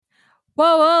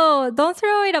Whoa, whoa, don't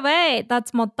throw it away.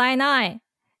 That's もったいない.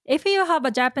 If you have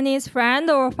a Japanese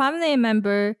friend or family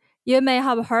member, you may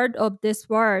have heard of this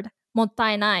word, もっ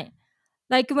たいない.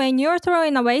 Like when you're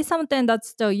throwing away something that's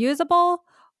still usable,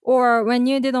 or when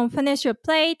you didn't finish your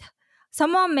plate,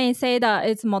 someone may say that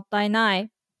it's もったいない.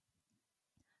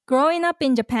 Growing up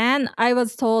in Japan, I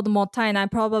was told もったいない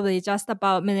probably just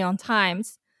about a million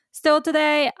times. Still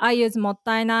today, I use もっ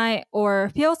たいない or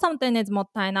feel something is もっ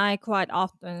たいない quite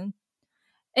often.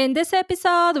 In this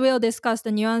episode, we'll discuss the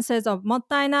nuances of もっ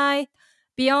たいない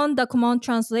beyond the common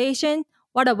translation,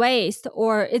 what a waste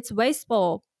or it's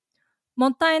wasteful. も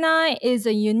ったいない is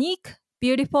a unique,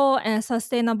 beautiful, and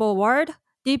sustainable word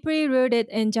deeply rooted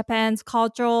in Japan's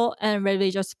cultural and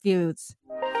religious views.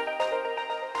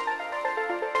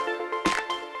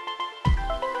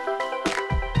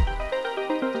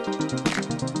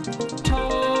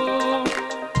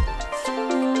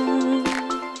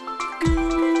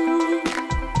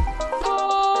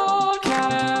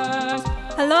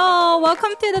 Hello,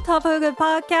 welcome to the Top of Good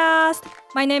podcast.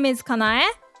 My name is Kanae.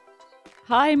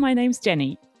 Hi, my name's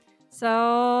Jenny. So,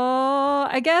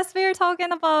 I guess we're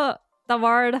talking about the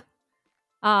word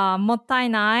もったい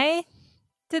ない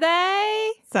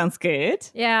today. Sounds good.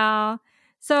 Yeah.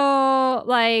 So,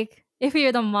 like, if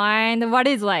you don't mind, what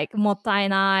is like もったい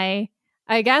ない?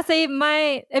 I guess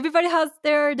everybody has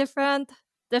their different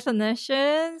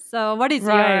definitions. So, what is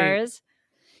Right. yours?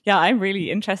 Yeah, I'm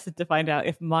really interested to find out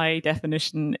if my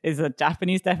definition is a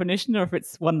Japanese definition or if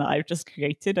it's one that I've just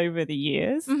created over the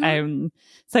years.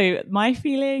 So my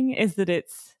feeling is that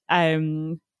it's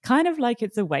kind of like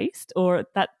it's a waste, or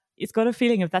that it's got a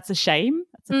feeling of that's a shame,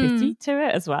 that's a pity to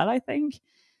it as well, I think.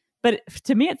 But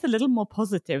to me, it's a little more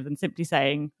positive than simply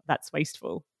saying that's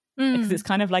wasteful, because it's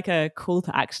kind of like a call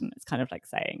to action. It's kind of like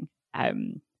saying,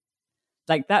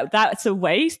 like that's a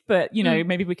waste, but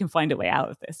maybe we can find a way out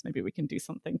of this. Maybe we can do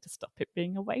something to stop it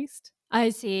being a waste. I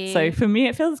see. So for me,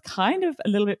 it feels kind of a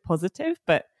little bit positive,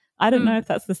 but I don't know if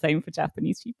that's the same for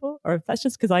Japanese people, or if that's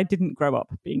just because I didn't grow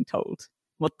up being told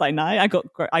もったいない.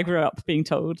 I grew up being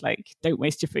told, like, don't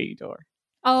waste your food, or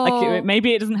like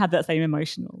maybe it doesn't have that same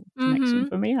emotional connection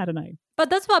for me. I don't know. But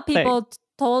that's what people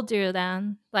told you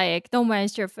then. Like, don't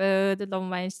waste your food,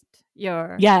 don't waste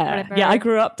your whatever. Yeah, I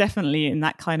grew up definitely in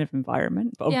that kind of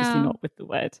environment, but obviously not with the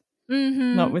word.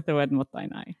 Not with the word もったい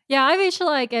ない. Yeah, I wish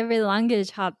like every language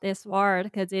had this word,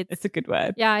 because it's a good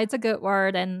word. Yeah, it's a good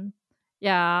word. And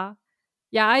yeah,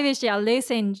 I wish at least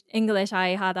in English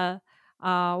I had a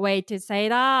way to say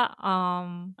that.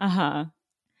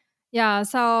 Yeah,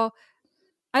 so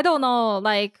I don't know,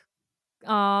 like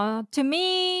to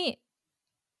me,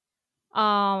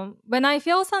 when I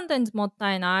feel something's もっ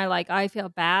たいない, like I feel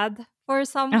bad for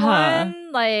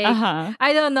someone. Like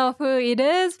I don't know who it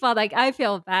is, but like I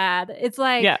feel bad. It's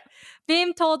like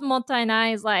being told もったいな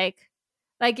い is like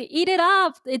eat it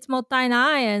up. It's もったい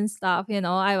ない and stuff.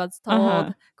 I was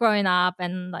told growing up,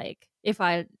 and like if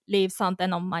I leave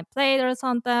something on my plate or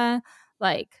something,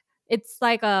 like it's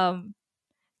like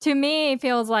to me it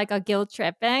feels like a guilt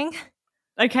tripping.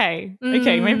 Okay,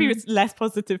 maybe it's less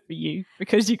positive for you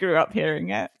because you grew up hearing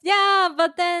it. Yeah,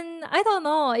 but then I don't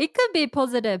know. It could be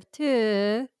positive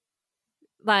too.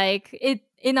 Like it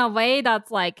in a way that's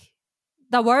like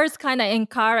the word's kind of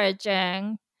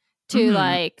encouraging to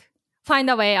like find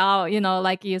a way out.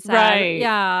 Like you said, right?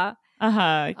 Yeah.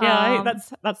 Yeah,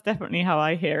 that's definitely how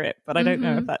I hear it. But I don't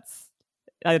know if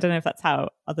that's how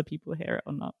other people hear it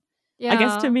or not. Yeah. I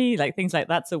guess to me, like things like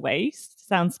that's a waste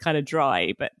sounds kind of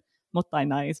dry, but もったい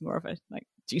ない is more of a like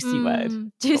juicy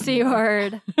word. Juicy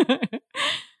word.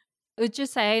 Would you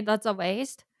say that's a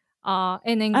waste?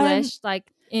 In English,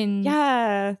 like in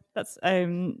that's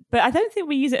but I don't think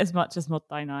we use it as much as もっ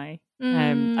たいない.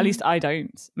 At least I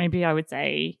don't. Maybe I would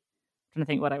say, I'm trying to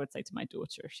think what I would say to my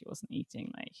daughter if she wasn't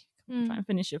eating, like try and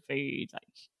finish your food,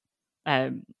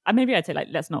 like maybe I'd say like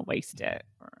let's not waste it,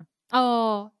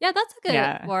 or yeah, that's a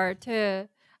good word too.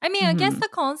 I mean, I guess the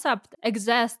concept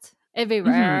exists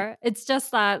everywhere. It's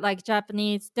just that like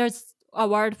Japanese, there's a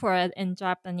word for it in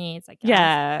Japanese, I guess.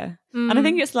 Yeah. And I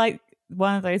think it's like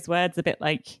one of those words a bit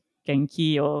like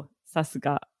genki or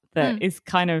sasuga that is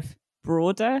kind of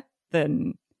broader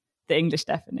than the English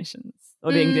definitions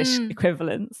or the English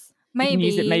equivalents. Maybe. You can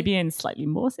use it maybe in slightly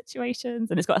more situations,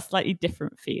 and it's got a slightly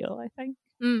different feel, I think.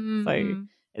 So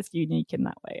it's unique in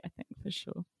that way, I think, for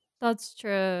sure. That's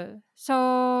true.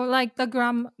 So like the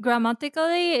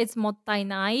grammatically, it's もったい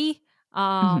ない.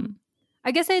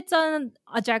 I guess it's an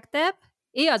adjective,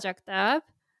 adjective.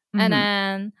 And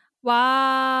then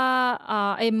what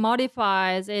it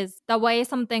modifies is the way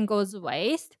something goes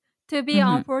waste to be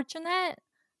unfortunate.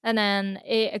 and then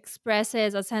it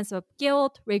expresses a sense of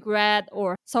guilt, regret,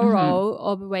 or sorrow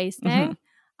of wasting.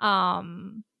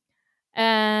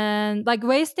 And like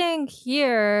wasting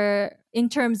here in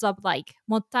terms of like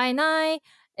もったいない,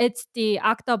 it's the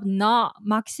act of not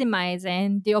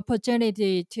maximizing the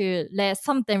opportunity to let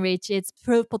something reach its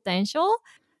full potential.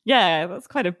 Yeah, that's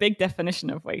quite a big definition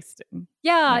of wasting.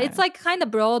 Yeah, it's like kind of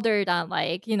broader than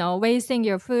like, wasting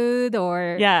your food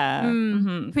or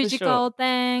physical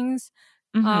things.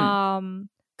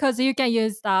 Because you can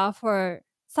use that for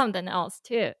something else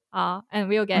too. And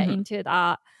we'll get into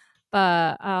that.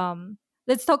 But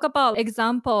let's talk about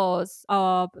examples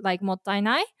of like もったい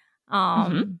ない.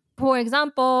 For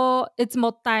example, it's も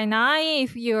ったいない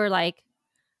if you're like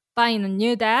buying a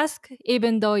new desk,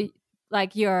 even though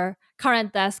like your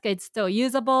current desk is still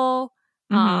usable,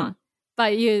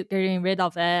 but you're getting rid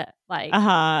of it. Like,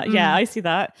 yeah, I see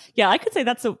that. Yeah, I could say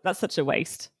that's such a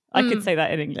waste. I could say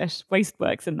that in English. Waste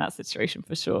works in that situation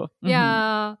for sure.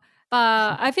 Yeah,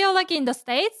 but I feel like in the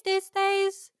States these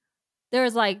days,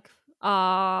 there's like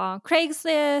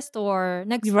Craigslist or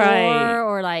Nextdoor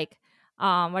or like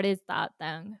what is that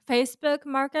then? Facebook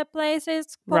Marketplace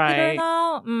is popular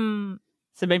now.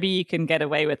 So maybe you can get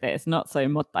away with it. It's not so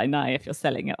もったいない if you're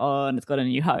selling it on, it's got a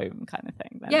new home kind of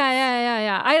thing. Then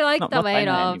yeah. I like the way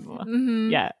of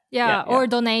yeah, or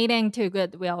donating to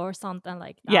Goodwill or something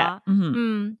like that. Yeah.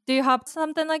 Do you have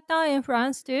something like that in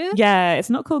France too? Yeah, it's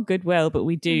not called Goodwill, but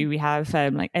we do. We have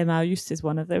like Emmaüs is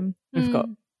one of them. We've got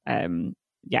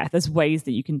there's ways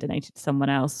that you can donate it to someone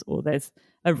else, or there's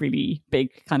a really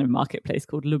big kind of marketplace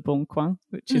called Le Bon Coin,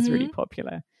 which is really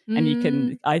popular. And you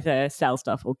can either sell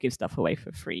stuff or give stuff away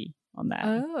for free on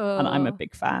there. And I'm a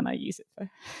big fan. I use it for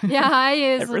I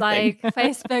use like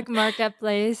Facebook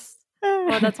Marketplace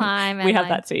all the time. And we have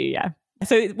that too, yeah.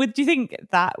 So do you think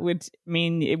that would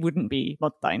mean it wouldn't be も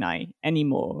ったいない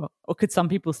anymore? Or could some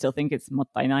people still think it's もっ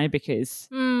たいない because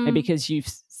maybe because you've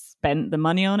spent the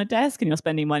money on a desk and you're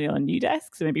spending money on a new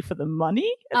desk, so maybe for the money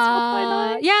it's もったい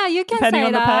ない? Yeah, you can depending say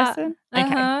on that. the person.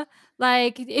 Okay.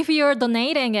 Like if you're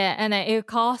donating it and it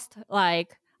costs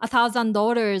like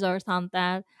 $1,000 or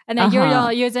something, and then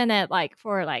you're using it like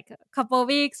for like a couple of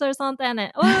weeks or something,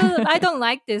 and I don't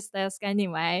like this desk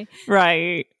anyway.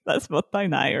 Right, that's もったい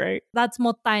ない, right? That's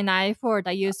もったいない for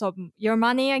the use of your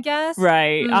money, I guess.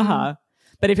 Right.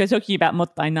 But if you're talking about も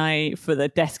ったいない for the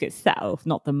desk itself,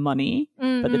 not the money,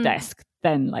 but the desk,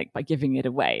 then like by giving it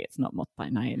away, it's not もった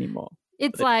いない anymore.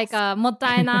 It's like もっ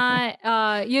たいな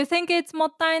い. You think it's も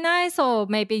ったいない, so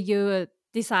maybe you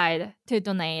decide to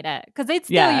donate it because it's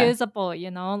still usable,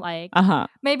 like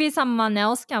maybe someone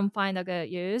else can find a good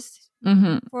use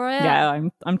for it. Yeah,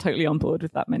 I'm totally on board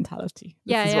with that mentality.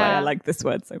 This is why I like this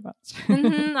word so much.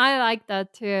 I like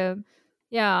that too.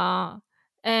 Yeah.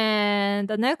 And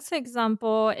the next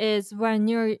example is when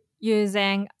you're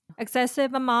using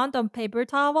excessive amount of paper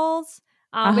towels,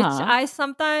 which I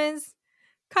sometimes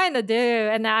kind of do,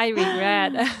 and I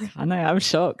regret. I know, I'm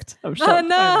shocked. Oh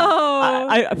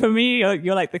no! For me,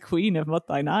 you're like the queen of もっ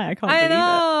たいない. I can't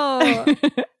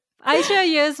believe it. I should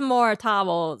use more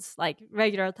towels, like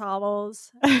regular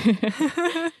towels.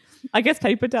 I guess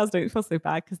paper towels don't feel so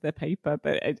bad because they're paper,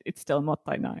 but it's still もっ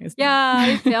たいない, isn't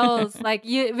it feels like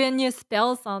when you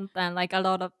spill something, like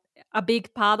a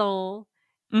big puddle.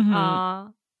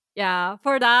 Yeah,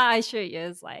 for that I should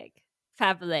use like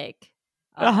fabric.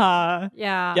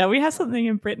 Yeah, we have something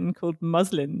in Britain called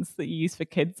muslins that you use for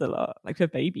kids a lot, like for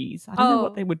babies. I don't know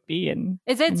what they would be in.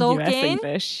 Is it in US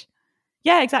English?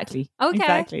 Yeah, exactly. Okay.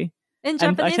 Exactly. In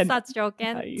Japanese, that's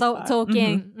joking.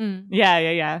 Joking.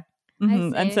 Yeah.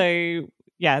 And so,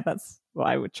 that's what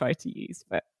I would try to use.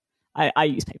 But I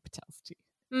use paper towels too,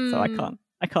 so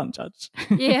I can't judge.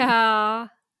 Yeah.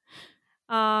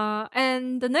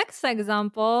 And the next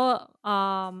example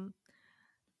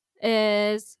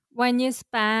is when you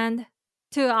spend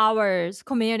 2 hours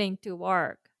commuting to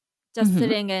work, just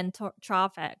sitting in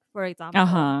traffic, for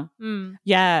example.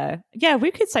 Yeah,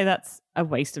 we could say that's a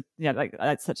waste of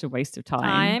that's such a waste of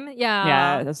time.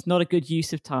 Yeah, that's not a good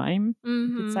use of time.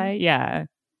 You could say, yeah.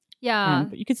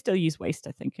 But you could still use waste,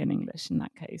 I think, in English in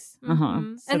that case. So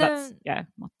and that's then,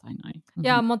 もったいない.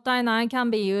 Yeah, もったいない can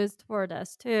be used for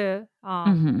this too.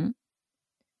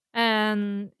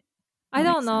 And I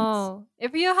don't know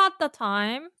if you had the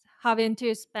time having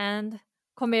to spend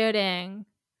commuting.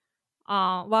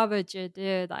 What would you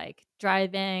do? Like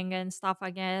driving and stuff, I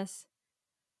guess.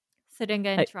 Sitting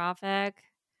in traffic.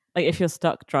 Like if you're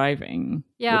stuck driving,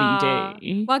 what do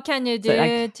you do? What can you do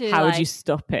so, how would you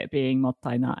stop it being もっ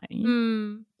たいない?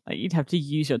 like you'd have to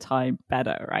use your time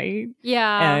better, right?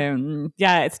 Yeah.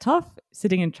 Yeah, it's tough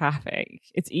sitting in traffic.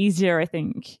 It's easier, I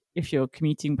think, if you're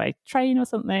commuting by train or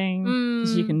something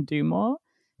because you can do more.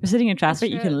 If you're sitting in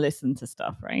traffic, you can listen to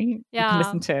stuff, right? You can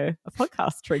listen to a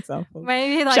podcast, for example.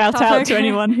 Maybe like shout out to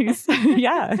anyone who's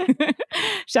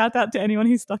shout out to anyone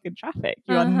who's stuck in traffic.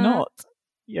 You are not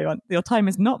your time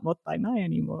is not mottainai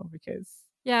anymore because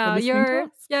you're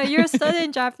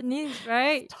studying Japanese,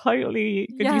 right? It's totally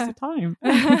good use of time.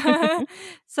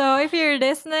 So if you're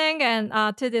listening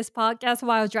and to this podcast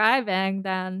while driving,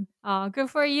 then good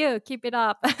for you. Keep it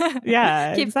up.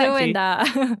 Yeah, keep doing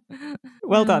that.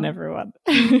 Well done, everyone.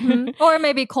 Or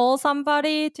maybe call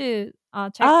somebody to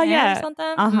check in or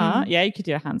something. Yeah, you could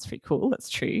do a hands-free call. That's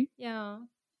true. Yeah.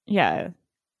 Yeah.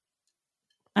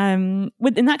 In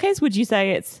that case, would you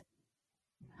say it's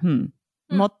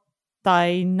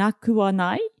mottainaku wa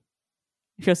nai?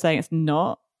 If you're saying it's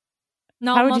not,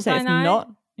 how would you say it's not?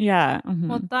 Yeah.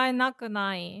 Mottainaku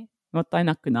nai.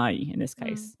 Mottainaku nai in this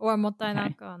case. Or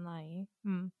mottainaku wa nai.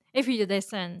 If you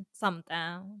listen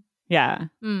something. Yeah.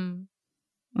 So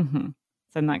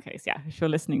in that case, yeah, if you're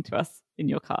listening to us in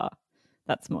your car,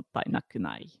 that's mottainaku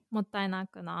nai.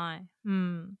 Mottainaku nai.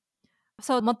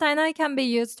 So mottainai can be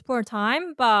used for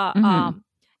time, but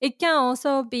it can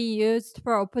also be used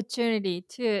for opportunity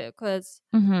too. Because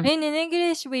in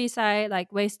English we say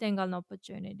like wasting an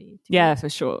opportunity. Too. Yeah, for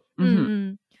sure.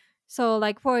 So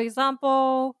like for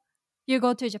example, you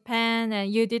go to Japan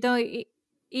and you didn't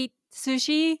eat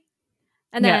sushi,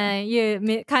 and then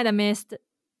you kind of missed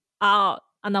out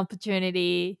an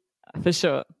opportunity. For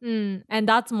sure. And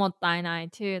that's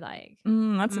mottainai too. Like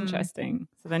that's interesting.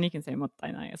 So then you can say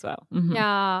mottainai as well.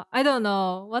 Yeah, I don't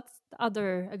know. What's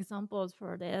other examples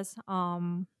for this?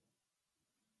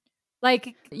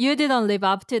 Like you didn't live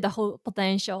up to the whole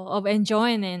potential of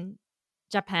enjoying in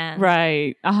Japan.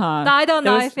 Right. I don't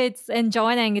know if it's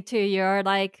enjoying to your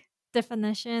like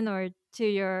definition or to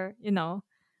your,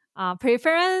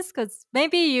 preference, because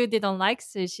maybe you didn't like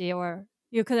sushi or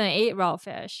you couldn't eat raw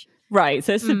fish. Right,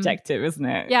 so it's subjective, isn't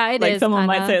it? Yeah, it like is. Someone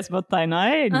might say it's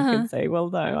mottainai, and you can say, well,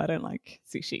 no, I don't like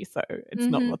sushi, so it's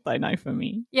not mottainai for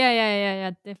me.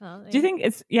 Yeah, definitely. Do you think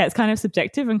it's kind of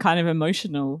subjective and kind of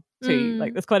emotional too?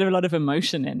 Like there's quite a lot of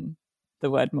emotion in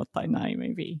the word mottainai,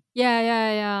 maybe.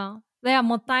 Yeah,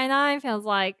 mottainai feels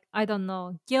like, I don't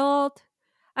know, guilt.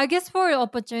 I guess for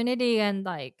opportunity and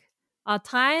like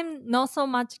time, not so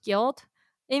much guilt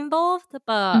involved,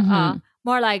 but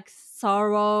more like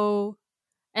sorrow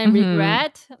and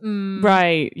regret.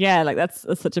 Right. Yeah, like that's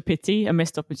such a pity, a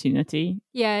missed opportunity.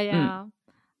 Yeah.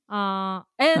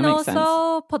 And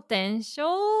also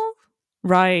potential.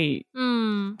 Right.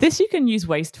 This you can use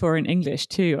waste for in English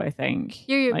too, I think.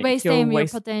 You're like wasting your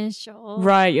potential.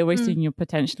 Right. You're wasting your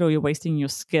potential, or you're wasting your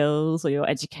skills or your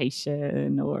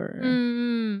education or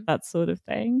that sort of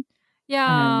thing.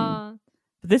 Yeah.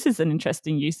 But this is an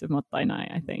interesting use of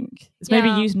mottainai, I think. It's maybe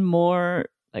used more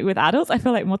like with adults. I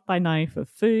feel like mottainai for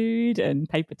food and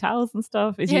paper towels and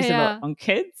stuff is used a lot on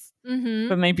kids.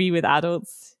 But maybe with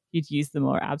adults, you'd use the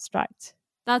more abstract.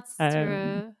 That's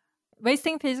true.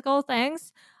 Wasting physical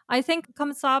things, I think,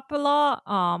 comes up a lot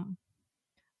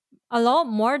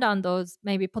more than those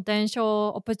maybe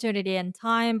potential, opportunity, and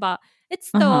time. But it's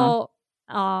still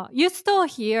you still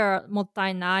hear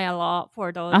mottainai a lot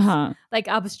for those like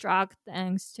abstract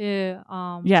things too.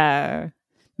 Yeah,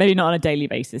 maybe not on a daily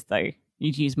basis though.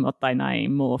 You'd use mottainai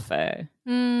more for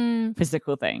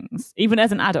physical things. Even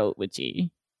as an adult, would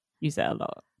you use it a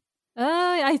lot?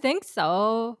 I think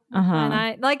so. And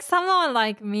I like someone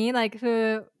like me, like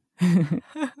who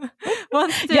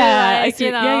wants to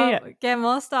get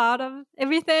most out of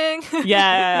everything.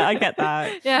 Yeah, I get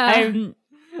that. Yeah.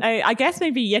 I guess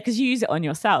maybe because you use it on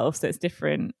yourself, so it's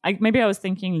different. Maybe I was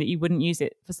thinking that you wouldn't use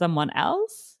it for someone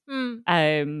else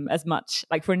as much,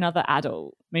 like for another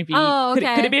adult. Maybe could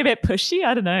it be a bit pushy?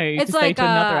 I don't know. It's to like say to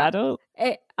another adult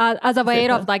as a way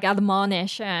of like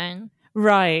admonition.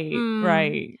 Right,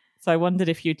 right. So I wondered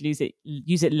if you'd use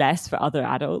it less for other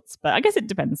adults, but I guess it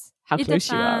depends how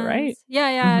close you are, right?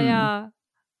 Yeah.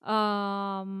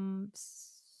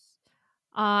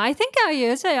 I think I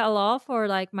use it a lot for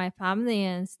like my family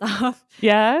and stuff.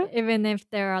 Yeah, even if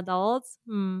they're adults.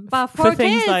 But for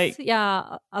kids, like,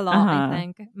 a lot. I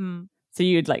think. So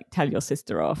you'd like tell your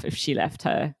sister off if she left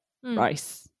her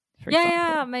rice. For example.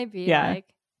 Yeah, maybe. Yeah.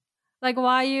 Like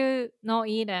why you not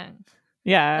eating?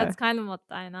 Yeah, that's kind of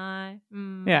mottainai.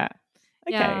 Yeah.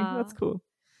 Okay, that's cool.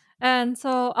 And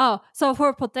so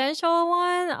for potential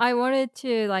one, I wanted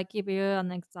to like give you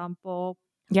an example.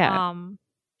 Yeah.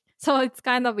 So it's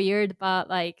kind of weird, but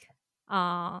like,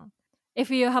 if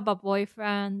you have a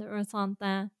boyfriend or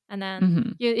something, and then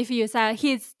Mhm. if you say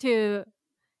he's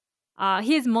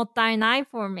もったいない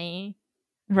for me,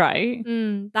 Right.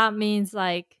 that means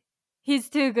like he's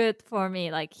too good for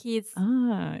me. Like he's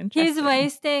Interesting.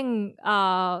 wasting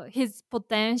his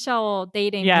potential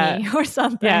dating Yeah. me or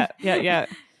something. Yeah.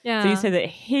 Yeah. So you say that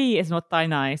he is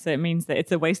mottai-nai, so it means that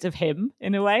it's a waste of him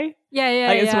in a way. Yeah.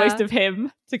 Like it's a waste of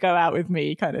him to go out with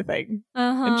me kind of thing.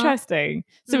 Interesting.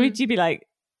 So would you be like,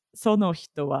 その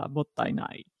人はもったいな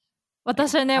い?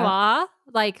 私ねは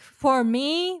like for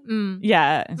me,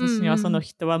 Yeah. 私にはその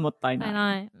人はもったいない.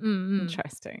 ない。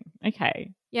Interesting.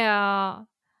 Okay. Yeah.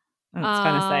 That's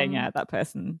kind of saying, yeah, that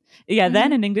person. Yeah,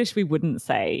 then in English we wouldn't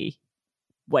say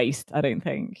waste, I don't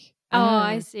think. Oh,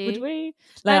 I see. Would we?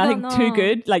 Like, I think don't too know.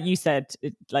 good, like you said,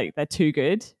 like they're too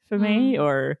good for me,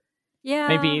 or Yeah.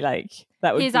 maybe like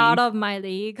that would He's be out of my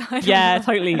league. I don't yeah, know.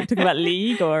 totally. Talk about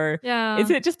league, or Yeah. is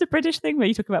it just a British thing where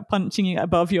you talk about punching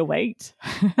above your weight?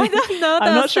 I don't know.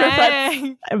 I'm not sure if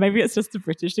saying. that's maybe it's just a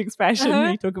British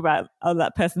expression. You talk about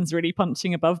that person's really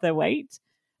punching above their weight.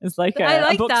 It's like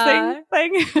I a boxing that.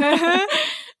 thing.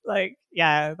 Like,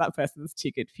 yeah, that person's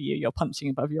too good for you. You're punching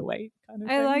above your weight, kind of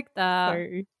thing. I like that.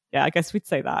 So, yeah, I guess we'd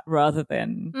say that rather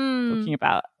than talking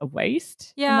about a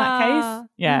waste in that case.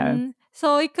 Yeah.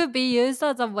 So it could be used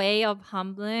as a way of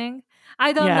humbling.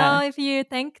 I don't know if you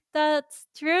think that's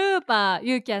true, but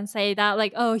you can say that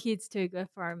like, oh, he's too good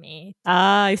for me.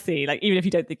 I see. Like, even if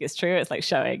you don't think it's true, it's like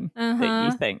showing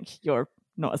that you think you're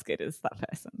not as good as that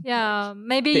person. Yeah,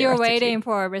 maybe you're waiting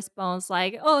for a response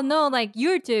like, oh no, like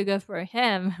you're too good for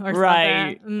him or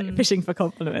right. something. Like fishing for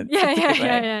compliments. Yeah.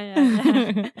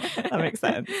 That makes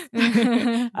sense.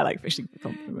 I like fishing for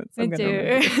compliments. Me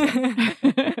too.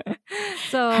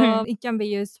 So it can be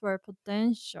used for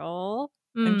potential.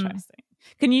 Interesting.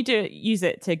 Can you use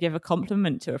it to give a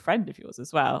compliment to a friend of yours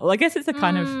as well? Well, I guess it's a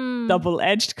kind of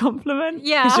double-edged compliment.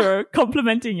 Yeah. Because you're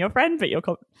complimenting your friend, but you're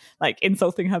like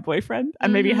insulting her boyfriend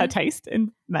and maybe her taste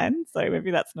in men. So maybe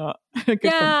that's not a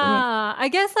good compliment. Yeah, I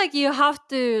guess like you have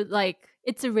to like,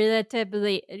 it's a relative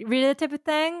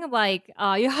thing. Like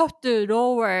you have to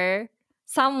lower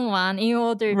someone in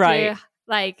order to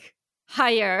like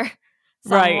hire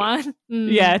someone. Right.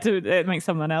 Yeah, to make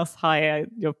someone else higher,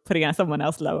 you're putting out someone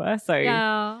else lower. So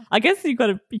I guess you've got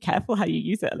to be careful how you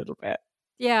use it a little bit.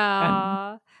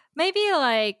 Yeah. Maybe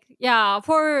like,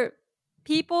 for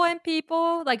people and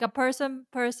people, like a person,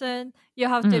 you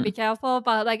have to be careful.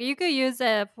 But like you could use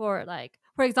it for like,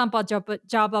 for example,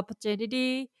 job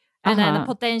opportunity and then the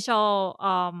potential,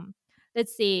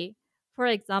 let's see, for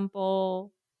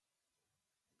example,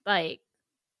 like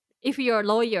if you're a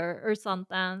lawyer or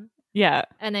something. Yeah.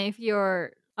 And then if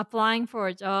you're applying for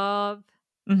a job,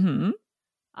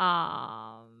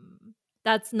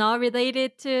 that's not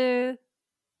related to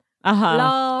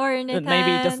law or anything. That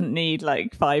maybe doesn't need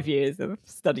like 5 years of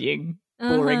studying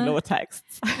boring law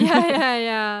texts.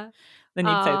 Yeah. Then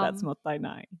you'd say that's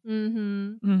mottai-nai.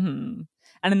 And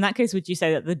in that case, would you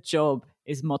say that the job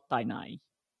is mottai-nai?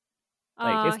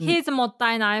 Like, he's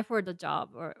mottai-nai for the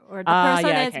job, or the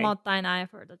person is mottai-nai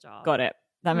for the job. Got it.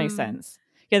 That makes sense.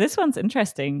 Yeah, this one's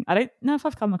interesting. I don't know if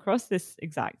I've come across this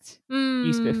exact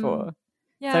use before.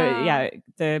 Yeah. So yeah,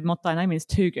 the mottai-nai means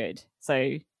too good. So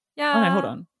yeah. Oh no, hold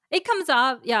on. It comes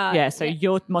up, yeah. Yeah, so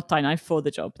you're mottai-nai for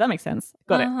the job. That makes sense.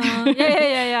 Got it.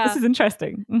 Yeah. This is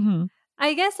interesting.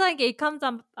 I guess like it comes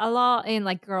up a lot in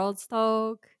like girls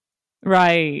talk.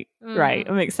 Right.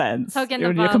 It makes sense. Talking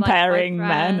You're about comparing like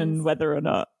men and whether or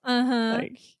not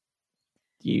like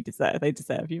they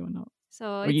deserve you or not.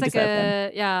 So it's like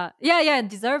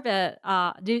deserve it.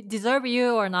 Deserve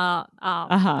you or not.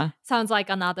 Sounds like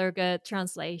another good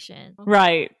translation.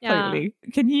 Right, totally.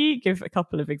 Can you give a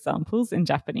couple of examples in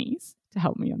Japanese to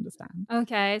help me understand?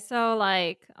 Okay, so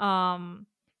like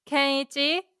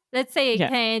Kenichi. Let's say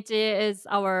Kenichi is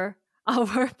our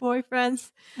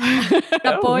boyfriend's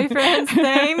the boyfriend's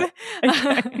name.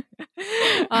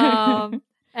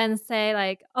 And say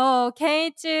like, oh,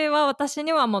 Kenichi wa watashi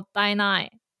ni wa mottai nai.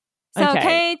 So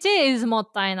Kenichi is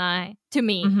mottai nai to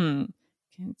me.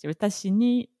 Kenichi watashi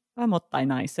ni wa mottai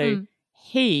nai. So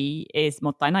he is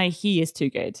mottai nai. He is too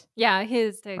good. Yeah, he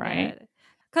is too good.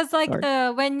 Because like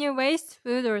when you waste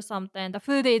food or something, the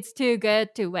food is too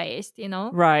good to waste, you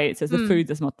know? Right. So it's the food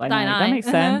that's mottai nai. That makes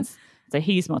sense. So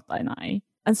he's mottai nai.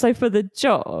 And so for the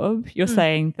job, you're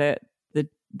saying that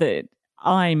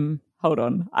hold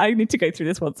on, I need to go through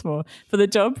this once more. For the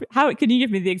job, how can you give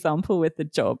me the example with the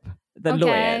job, the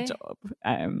lawyer job?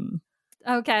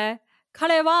 Okay.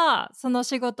 彼はその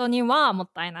仕事にはもっ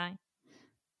たいない。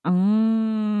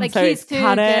Like so he's too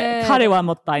good. 彼は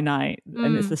もったいない。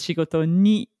And it's the 仕事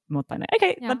に mottai nai.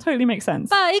 Okay, Yeah. that totally makes sense.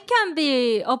 But it can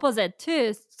be opposite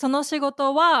too. その仕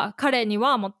事は彼に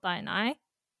はもったいない。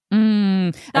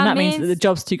And that means that the means-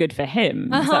 job's too good for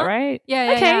him. Is that right?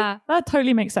 Yeah, okay, yeah. that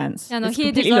totally makes sense. Yeah, no, It's he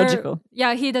completely logical.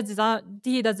 Yeah, he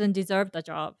doesn't deserve the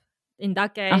job in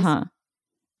that case.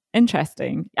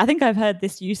 Interesting. I think I've heard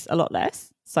this use a lot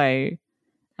less. So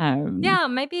yeah,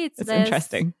 maybe it's less,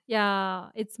 interesting. Yeah,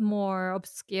 it's more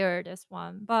obscure, this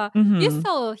one. But Mhm. you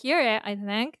still hear it, I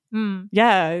think.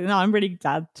 Yeah, no, I'm really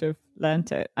glad to have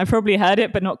learned it. I probably heard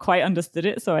it but not quite understood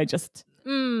it, so I just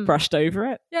brushed over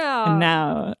it. Yeah. And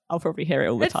now I'll probably hear it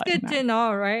all the It's time. good now. to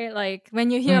know, right? Like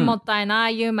when you hear mottai nai,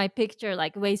 you might picture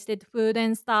like wasted food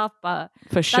and stuff, but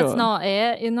For sure. that's not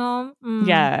it, you know?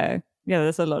 Yeah,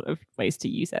 there's a lot of ways to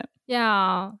use it.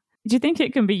 Yeah. Do you think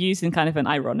it can be used in kind of an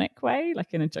ironic way,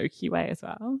 like in a jokey way as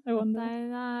well? I wonder. Mottai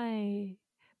nai.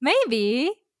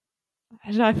 Maybe. I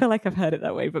don't know, I feel like I've heard it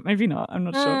that way, but maybe not. I'm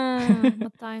not sure.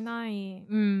 Mottai nai.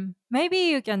 Maybe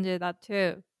you can do that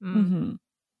too.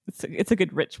 It's a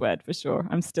good rich word for sure.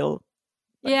 I'm still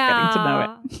getting to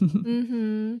know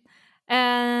it.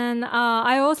 And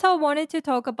I also wanted to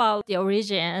talk about the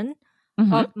origin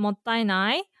of mottai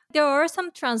nai. There are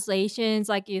some translations,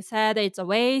 like you said, it's a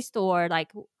waste or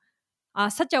like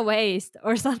such a waste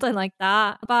or something like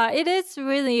that. But it is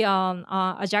really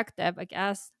adjective, I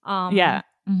guess. Yeah.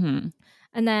 And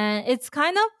then it's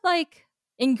kind of like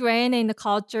ingrained in the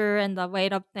culture and the way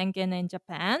of thinking in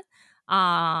Japan.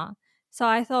 So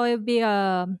I thought it would be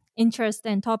an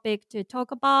interesting topic to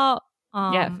talk about.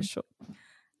 Yeah, for sure.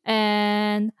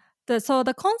 And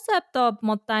the concept of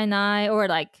mottai nai, or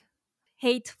like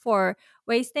hate for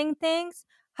wasting things,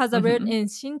 has a root in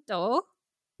Shinto.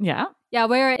 Yeah. Yeah,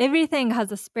 where everything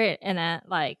has a spirit in it.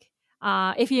 Like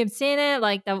if you've seen it,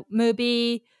 like the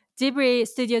movie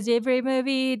Studio Ghibli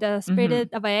movie, The Spirited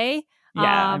Away.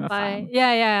 Yeah, I'm a fan.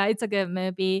 Yeah, it's a good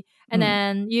movie. And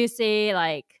then you see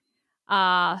like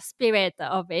spirit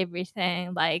of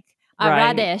everything, like a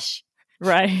radish.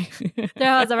 Right.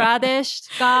 There was a radish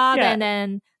god, and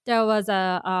then there was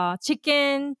a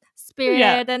chicken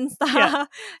spirit and stuff. Yeah.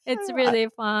 It's really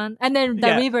fun. And then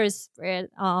the river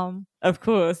spirit. Of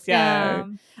course, yeah.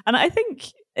 And I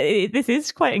think this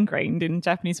is quite ingrained in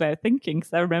Japanese way of thinking,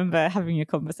 because I remember having a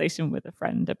conversation with a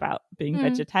friend about being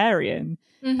vegetarian,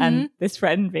 and this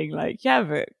friend being like, yeah,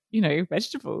 but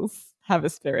vegetables have a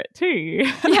spirit too.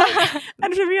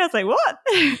 And for me, I was like, what?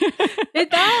 It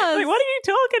does. Like, what are you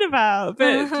talking about?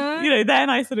 But then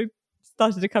I sort of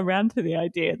started to come around to the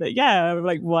idea that,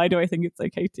 like, why do I think it's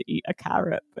okay to eat a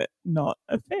carrot but not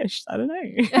a fish? I don't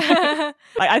know.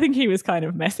 Like, I think he was kind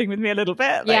of messing with me a little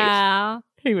bit. Like,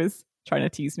 he was trying to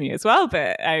tease me as well,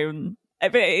 but I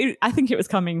think it was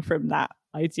coming from that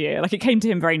idea. Like, it came to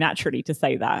him very naturally to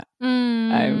say that,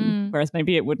 whereas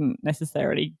maybe it wouldn't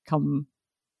necessarily come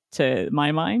to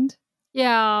my mind.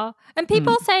 Yeah, and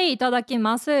people say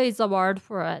itadakimasu is a word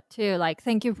for it too. Like,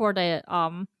 thank you for the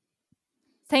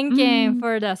thanking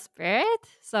for the spirit.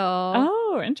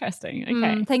 So interesting.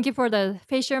 Okay. Thank you for the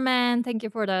fisherman. Thank you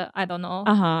for the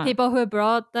people who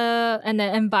brought the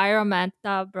environment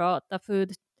that brought the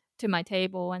food to my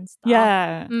table and stuff.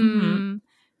 Yeah.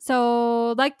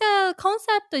 So like the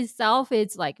concept itself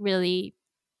is like really,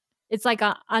 it's like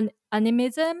an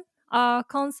animism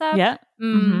concept. Yeah.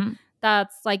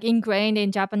 That's like ingrained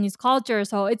in Japanese culture.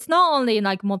 So it's not only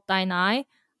like mottai nai.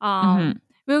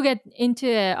 We'll get into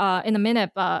it in a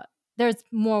minute, but there's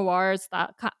more words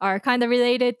that are kind of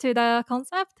related to the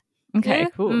concept. Okay,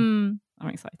 cool. I'm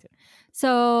excited.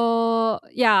 So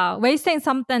yeah, wasting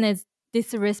something is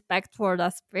disrespect for the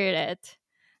spirit.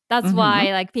 That's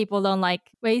why like people don't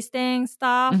like wasting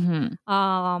stuff.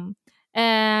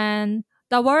 And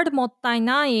the word mottai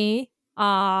nai,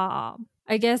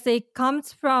 I guess it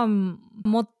comes from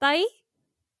mottai.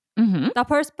 The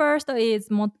first person is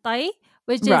mottai,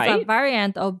 which is a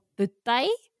variant of buttai.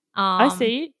 I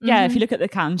see. Yeah, if you look at the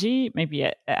kanji, maybe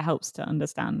it helps to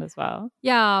understand as well.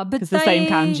 Yeah, buttai. It's the same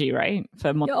kanji, right?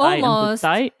 For mottai and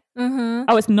buttai.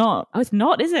 Oh, it's not. Oh, it's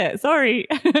not, is it? Sorry.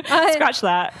 Scratch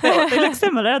that. They look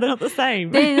similar. They're not the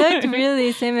same. They look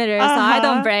really similar, so I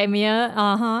don't blame you.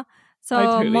 So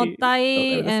totally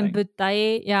mottai and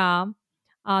buttai,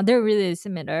 they're really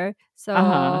similar.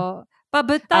 So, but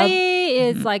buttai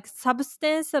is like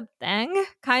substance of thing,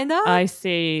 kind of. I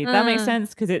see. That makes sense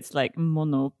because it's like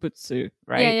monobutsu,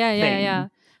 right? Yeah.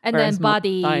 And then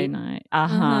body. Kanji.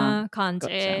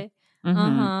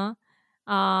 Gotcha.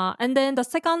 And then the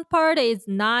second part is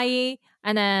nai,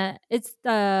 and then it's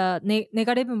the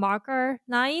negative marker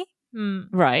nai.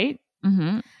 Right.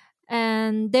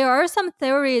 And there are some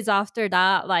theories after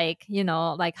that, like,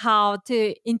 like how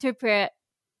to interpret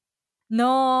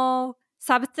no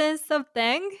substance of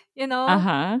thing,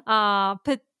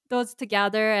 put those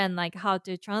together and like how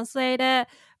to translate it.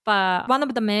 But one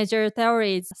of the major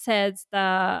theories says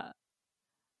that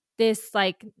this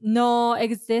like no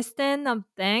existence of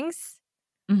things,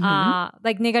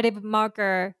 like negative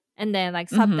marker and then like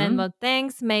substance of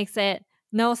things makes it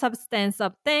no substance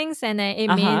of things, and then it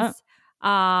means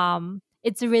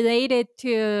it's related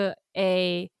to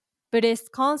a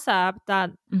Buddhist concept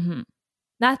that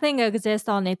nothing exists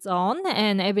on its own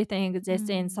and everything exists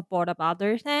in support of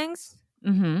other things.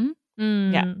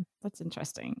 Yeah, that's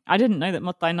interesting. I didn't know that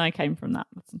mottainai came from that.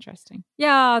 That's interesting.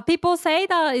 Yeah, people say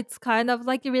that it's kind of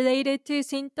like related to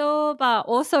Shinto, but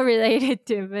also related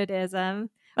to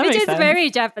Buddhism, which is very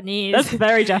Japanese. That's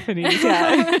very Japanese,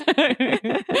 yeah.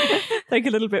 Take a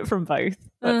little bit from both.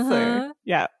 That's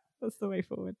that's the way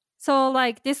forward. So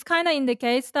like this kind of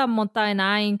indicates that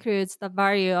mottainai includes the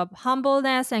value of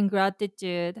humbleness and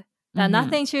gratitude, that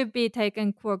nothing should be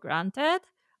taken for granted.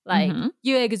 Like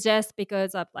you exist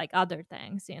because of like other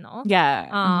things,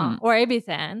 Yeah. or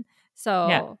everything.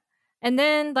 So, and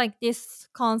then like this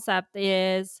concept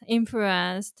is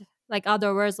influenced, like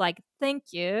other words like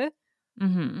thank you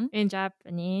in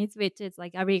Japanese, which is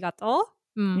like arigato.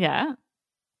 Yeah.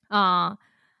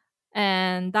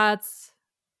 And that's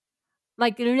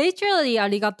like literally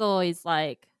arigato is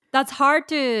like, that's hard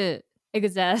to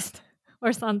exist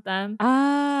or something.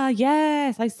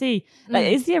 Yes, I see. Like,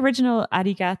 is the original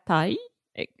arigatai?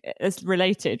 It's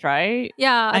related, right?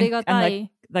 Yeah, arigatai. And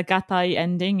the gatai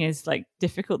ending is like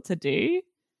difficult to do.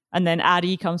 And then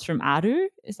ari comes from aru,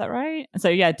 is that right? And so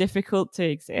yeah, difficult to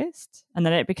exist. And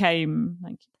then it became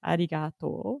like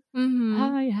arigato.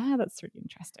 Yeah, that's really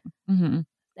interesting.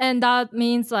 And that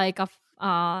means like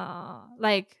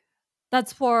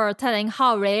that's for telling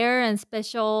how rare and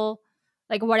special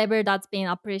like whatever that's being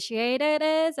appreciated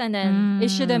is, and then it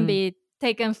shouldn't be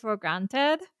taken for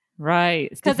granted. Right.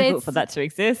 It's difficult for that to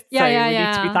exist. So we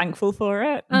need to be thankful for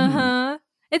it.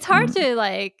 It's hard to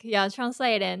like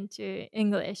translate into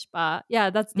English, but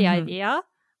that's the idea.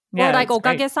 Or like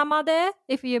okage-sama de,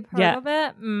 if you've heard of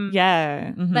it.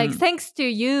 Like thanks to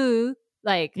you,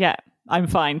 like I'm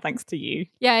fine thanks to you.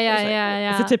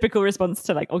 Yeah. It's a typical response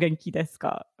to like ogenki desu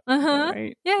ka?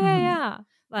 Right? Yeah.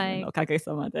 Like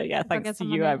okage-sama de, thanks to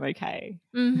you I'm okay.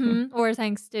 Or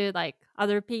thanks to like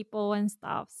other people and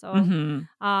stuff. So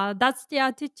that's the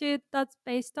attitude that's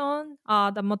based on.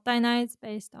 The mottainai is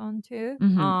based on too.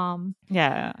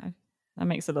 Yeah, that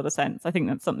makes a lot of sense. I think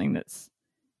that's something that's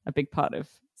a big part of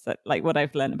like what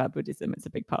I've learned about Buddhism. It's a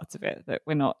big part of it that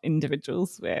we're not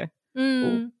individuals, we're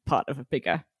all part of a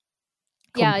bigger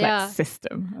complex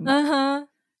system. And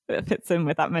it fits in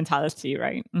with that mentality,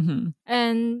 right?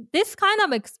 And this kind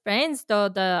of explains though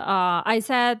I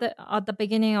said at the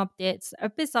beginning of this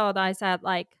episode, I said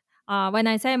like when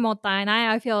I say mottainai,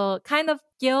 I feel kind of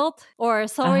guilt or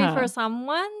sorry for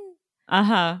someone.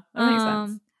 That makes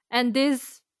sense. And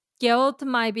this guilt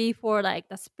might be for like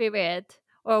the spirit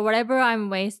or whatever I'm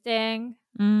wasting,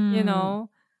 and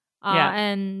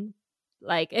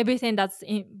like everything that's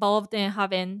involved in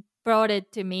having brought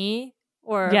it to me.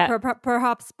 Or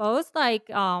perhaps both, like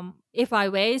if I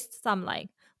waste some like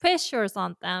fish or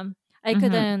something, I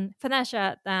couldn't finish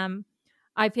it, then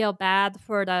I feel bad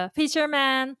for the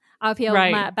fisherman. I feel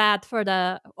bad for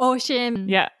the ocean.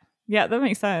 Yeah, that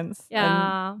makes sense.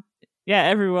 Yeah. And,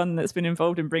 everyone that's been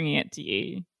involved in bringing it to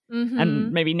you,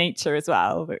 and maybe nature as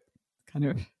well, that kind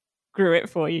of grew it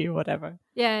for you, whatever.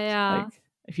 Yeah. Like,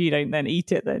 if you don't then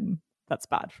eat it, then that's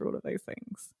bad for all of those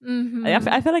things.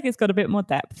 I feel like it's got a bit more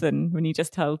depth than when you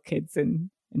just tell kids in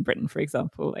Britain, for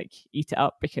example, like eat it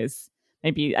up, because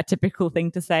maybe a typical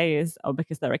thing to say is,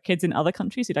 because there are kids in other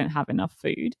countries who don't have enough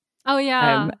food. Oh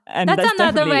yeah, and that's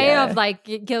another way of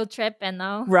like guilt tripping,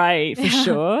 though. Right, for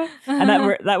sure. And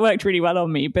that worked really well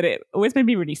on me, but it always made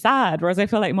me really sad. Whereas I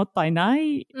feel like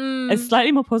mottainai is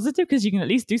slightly more positive because you can at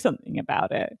least do something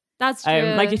about it. That's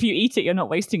true. Like if you eat it, you're not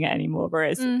wasting it anymore.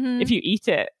 Whereas if you eat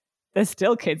it, there's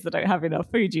still kids that don't have enough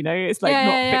food, It's like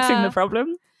not fixing the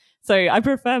problem. So I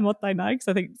prefer mottainai because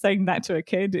I think saying that to a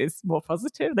kid is more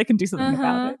positive. They can do something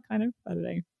about it, kind of. I don't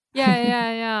know.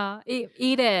 Yeah.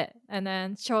 Eat it and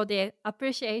then show the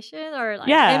appreciation or like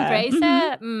embrace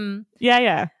it.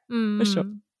 Yeah. For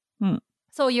sure.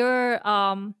 So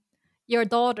your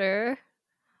daughter,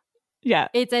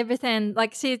 eats everything.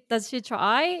 Like does she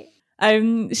try?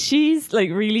 She's like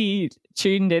really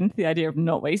tuned into the idea of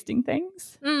not wasting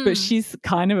things, but she's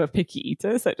kind of a picky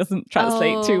eater, so it doesn't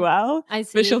translate too well. I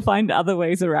see. But she'll find other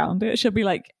ways around it. She'll be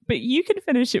like, "But you can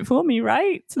finish it for me,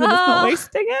 right? So that it's not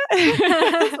wasting it."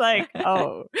 It's like,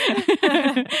 oh.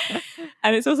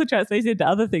 And it's also translated to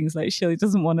other things. Like she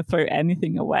doesn't want to throw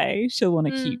anything away. She'll want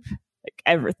to keep like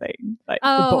everything, like the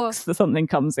box that something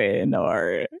comes in,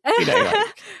 or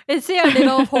like, is she a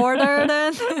little hoarder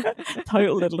then?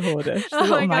 Total little hoarder. She's a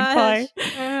little magpie.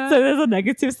 So there's a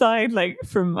negative side, like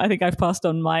from I think I've passed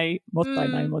on my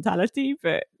mottainai mentality,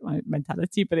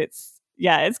 but it's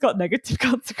got negative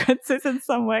consequences in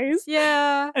some ways.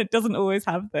 Yeah, it doesn't always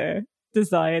have the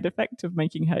desired effect of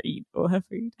making her eat all her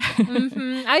food.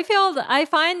 I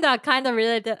find that kind of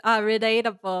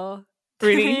relatable.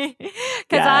 Really?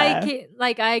 Because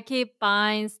I keep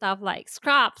buying stuff like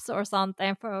scraps or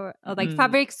something for like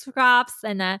fabric scraps,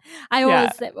 and I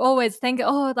always think,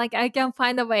 like I can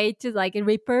find a way to like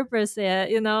repurpose it,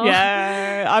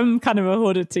 Yeah, I'm kind of a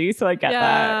hoarder too, so I get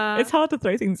that. It's hard to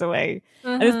throw things away.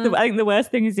 And I think the worst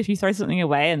thing is if you throw something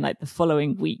away and like the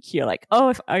following week you're like, oh,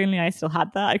 if only I still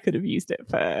had that, I could have used it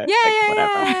for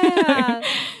whatever.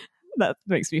 That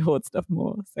makes me hoard stuff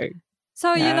more.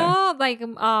 So like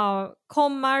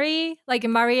KonMari, like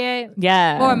Marie,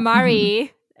 or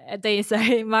Marie, they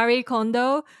say Marie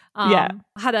Kondo,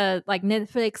 had a like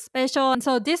Netflix special, and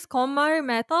so this KonMari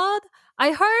method,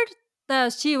 I heard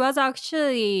that she was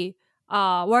actually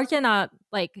working at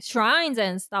like shrines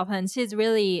and stuff, and she's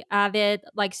really avid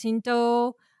like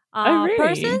Shinto really?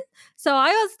 person. So I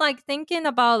was like thinking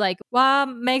about like what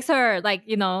makes her like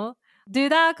do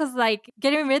that, because like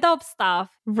getting rid of stuff,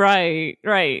 right,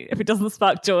 if it doesn't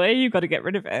spark joy, you've got to get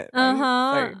rid of it,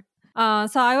 right?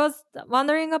 So I was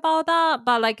wondering about that,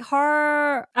 but like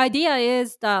her idea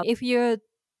is that if you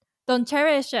don't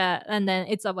cherish it, and then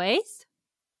it's a waste.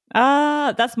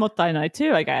 That's mottainai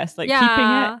too, I guess. Like keeping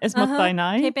it is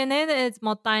mottainai. Keeping it is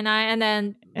mottainai, and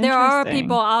then there are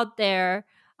people out there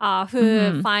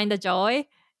who find the joy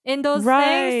in those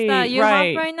things that you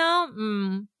have right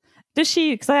now. Does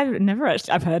she, because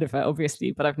I've heard of her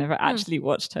obviously, but I've never actually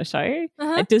watched her show.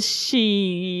 Does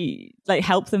she like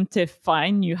help them to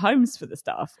find new homes for the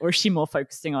stuff, or is she more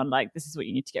focusing on like, this is what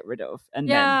you need to get rid of, and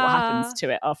then what happens to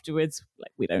it afterwards?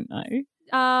 Like, we don't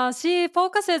know. She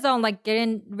focuses on like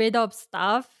getting rid of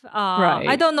stuff.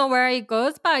 I don't know where it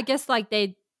goes, but I guess like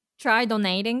they try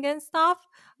donating and stuff.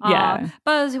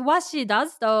 But what she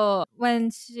does though,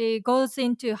 when she goes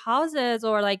into houses,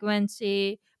 or like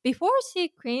before she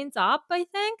cleans up, I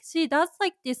think she does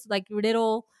like this like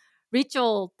little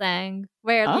ritual thing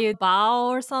where you bow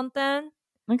or something.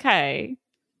 Okay.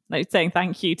 Like saying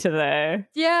thank you to the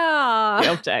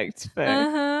object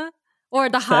for or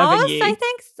the house, you.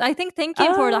 I think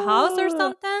thanking for the house or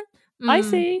something. I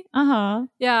see.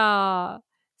 Yeah.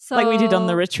 So like we did on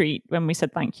the retreat when we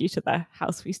said thank you to the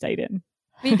house we stayed in.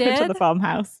 We did? To the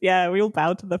farmhouse. Yeah, we all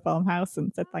bowed to the farmhouse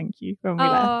and said thank you when we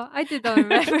left. Oh, I didn't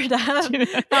remember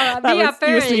that.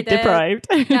 You were sleep deprived.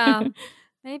 Yeah.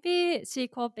 Maybe she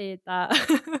copied that.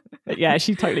 Yeah,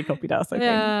 she totally copied us, I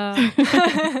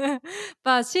think.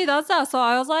 But she does that. So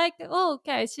I was like, oh,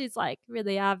 okay. She's like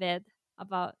really avid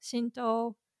about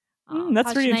Shinto.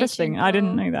 That's really interesting. Shinto, I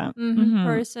didn't know that.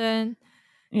 Person.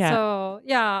 Yeah. So,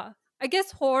 yeah. I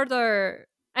guess hoarder,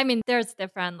 I mean, there's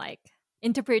different like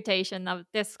interpretation of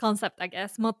this concept, I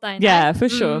guess. Mottainai. Yeah, for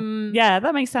sure. Yeah,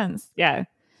 that makes sense. Yeah.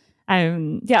 I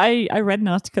read an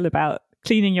article about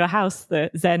cleaning your house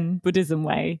the Zen Buddhism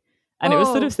way, and it was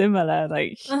sort of similar,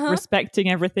 like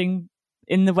respecting everything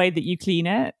in the way that you clean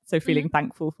it, so feeling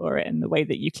thankful for it in the way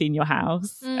that you clean your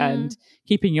house, and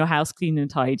keeping your house clean and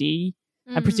tidy,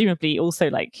 and presumably also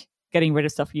like getting rid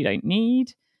of stuff you don't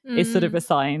need is sort of a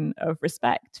sign of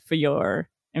respect for your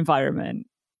environment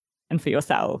and for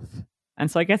yourself. And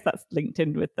so I guess that's linked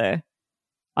in with the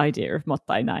idea of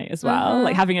mottainai as well.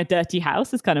 Like having a dirty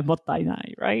house is kind of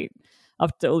mottainai, right?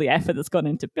 After all the effort that's gone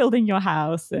into building your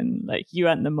house, and like you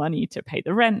earn the money to pay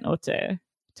the rent or to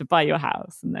buy your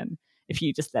house. And then if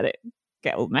you just let it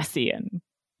get all messy and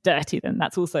dirty, then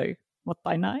that's also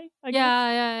mottainai, I guess.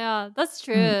 Yeah. That's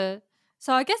true.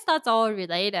 So I guess that's all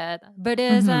related.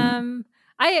 Buddhism.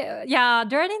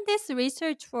 During this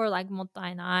research for like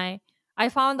mottainai, I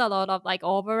found a lot of like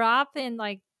overlap in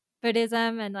like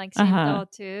Buddhism and like Shinto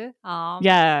too.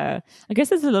 I guess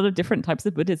there's a lot of different types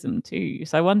of Buddhism too.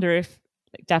 So I wonder if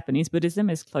like Japanese Buddhism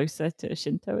is closer to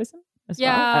Shintoism as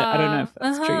well. I don't know if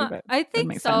that's true, but I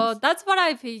think so. Sense. That's what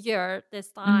I figured this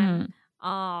time.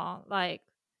 Like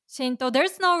Shinto,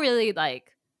 there's no really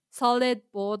like solid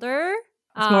border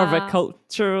It's more of a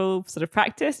cultural sort of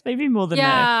practice, maybe more than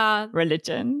a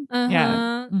religion.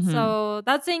 Yeah. Mm-hmm. So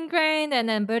that's ingrained, and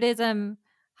then Buddhism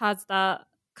has that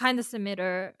kind of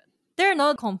similar. They're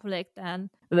not conflict then.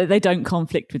 They don't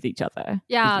conflict with each other.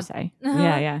 Yeah. Did you say?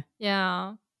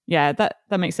 Yeah. Yeah,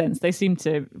 that makes sense. They seem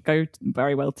to go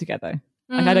very well together.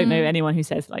 Like, I don't know anyone who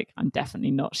says, like, I'm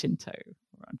definitely not Shinto,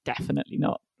 or I'm definitely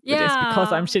not Buddhist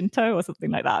because I'm Shinto, or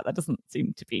something like that. That doesn't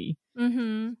seem to be.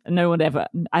 No one ever.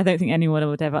 I don't think anyone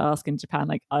would ever ask in Japan,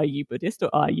 like, are you Buddhist or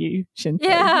are you Shinto?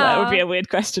 That would be a weird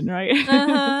question,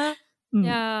 right?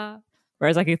 Yeah.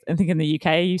 Whereas, like, I think in the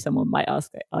UK, someone might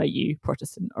ask, like, are you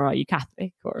Protestant or are you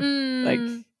Catholic? Or like,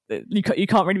 you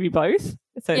can't really be both.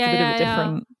 So it's a bit of a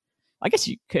different. I guess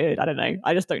you could. I don't know.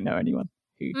 I just don't know anyone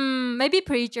who. Maybe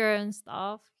preacher and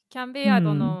stuff can be. I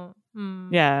don't know.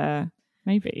 Yeah,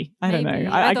 maybe. I don't know.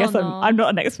 I guess I'm not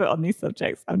an expert on these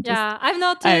subjects. I'm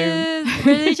not too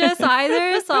religious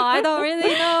either, so I don't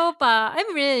really know. But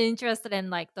I'm really interested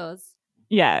in like those.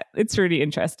 Yeah, it's really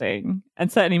interesting,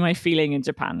 and certainly my feeling in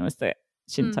Japan was that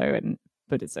Shinto and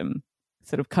Buddhism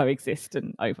sort of coexist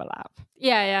and overlap.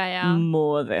 Yeah.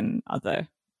 More than other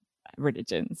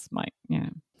religions might.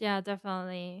 Yeah,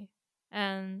 definitely.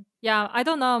 And I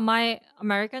don't know, my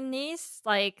American niece,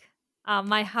 like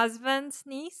my husband's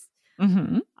niece,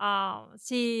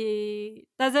 she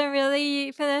doesn't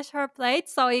really finish her plate,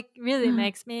 so it really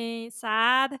makes me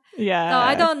sad. Yeah. So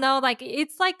I don't know, like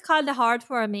it's like kind of hard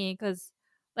for me because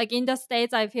like in the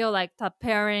States, I feel like the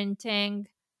parenting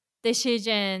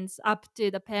decisions up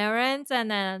to the parents, and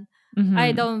then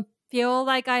I don't feel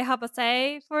like I have a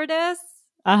say for this.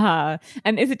 And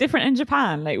is it different in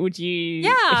Japan? Like, would you,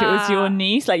 if it was your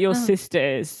niece, like your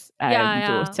sister's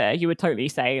daughter, you would totally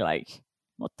say like,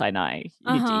 mottainai,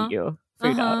 you need to eat your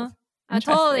food up.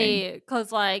 Totally,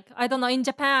 because like I don't know, in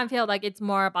Japan I feel like it's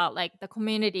more about like the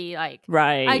community. Like,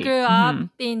 right, I grew up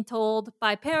being told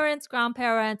by parents,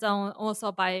 grandparents, and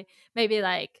also by maybe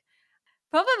like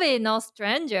probably no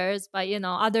strangers, but you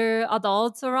know, other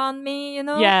adults around me, you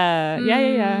know.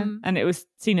 Yeah. And it was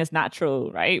seen as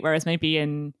natural, right? Whereas maybe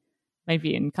in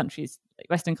countries like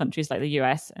Western countries like the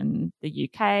US and the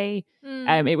UK,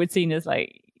 it would seen as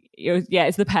like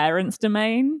it's the parents'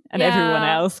 domain, and everyone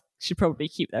else should probably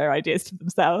keep their ideas to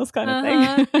themselves, kind of thing.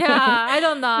 I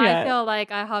don't know. I feel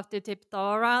like I have to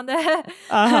tiptoe around it.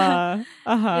 You know,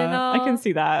 I can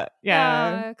see that.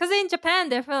 Yeah, because in Japan,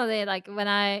 definitely, like when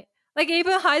I like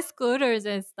even high schoolers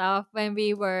and stuff, when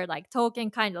we were like talking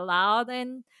kind of loud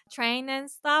and train and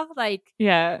stuff, like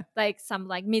some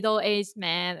like middle-aged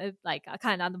man like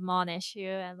kind of admonish you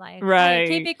and like, hey,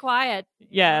 keep it quiet.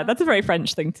 Yeah, that's a very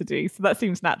French thing to do, so that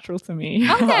seems natural to me.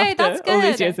 Okay, that's good. All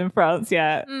these years in France,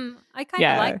 I kind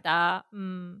of like that.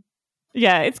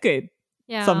 Yeah, it's good.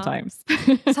 Yeah, sometimes.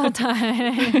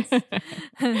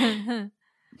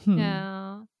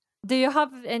 Yeah. Do you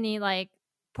have any like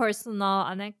personal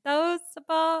anecdotes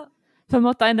about for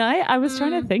mottainai? I was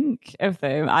trying to think of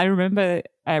them. I remember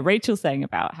Rachel saying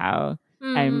about how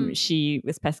she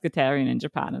was pescatarian in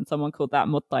Japan, and someone called that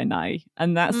mottainai,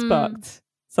 and that sparked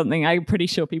something. I'm pretty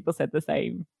sure people said the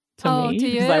same to me, to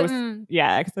you? Because I was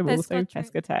because I'm also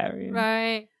pescatarian,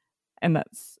 right? And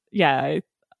that's I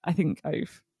think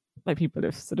like people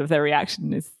have sort of their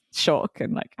reaction is shock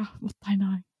and like, oh,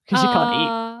 mottainai, because you can't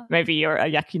eat. Maybe you're a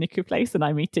yakiniku place and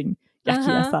I'm eating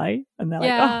yakiyasai, and they're like,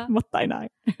 oh, mottainai.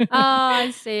 I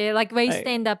see. Like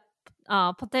wasting the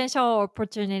potential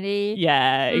opportunity.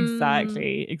 Yeah,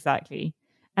 exactly.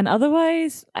 And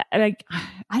otherwise, I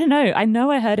don't know. I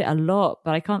know I heard it a lot,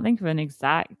 but I can't think of an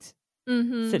exact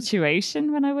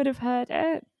situation when I would have heard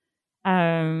it.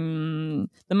 The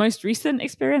most recent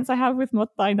experience I have with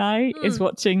mottainai is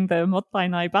watching the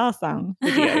mottainai ba-san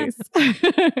videos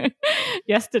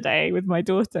yesterday with my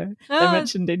daughter. They're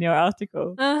mentioned in your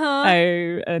article.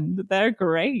 And they're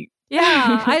great.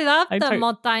 Yeah, I love the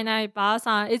mottainai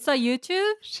ba-san. It's a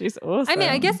YouTube. She's awesome. I mean,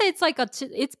 I guess it's like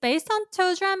it's based on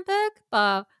children book,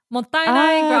 but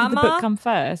mottainai grandma. The book come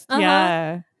first.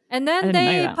 Yeah. And then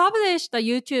they publish the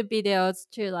YouTube videos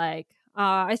to like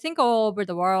I think all over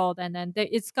the world, and then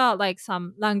it's got like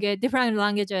some different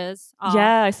languages.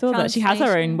 I saw that. She has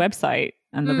her own website,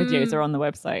 and the videos are on the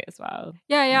website as well.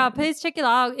 Yeah. Please check it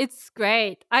out. It's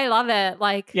great. I love it.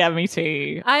 Like, yeah, me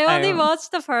too. I only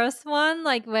watched the first one,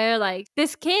 like where like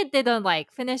this kid didn't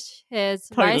like finish his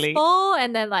rice bowl,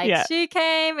 and then like she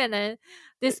came, and then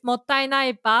this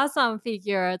mottainai ba-san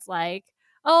figure. It's like,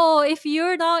 oh, if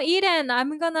you're not eating,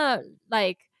 I'm gonna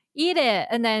like eat it,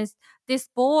 and then this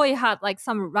boy had like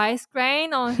some rice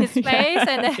grain on his face,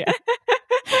 and then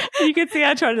You could see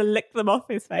her trying to lick them off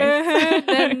his face.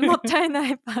 Then もったいな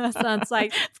い sounds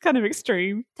like it's kind of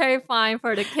extreme. terrifying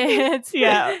for the kids.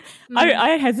 Yeah.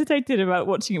 I hesitated about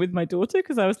watching it with my daughter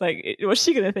because I was like, what's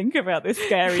she going to think about this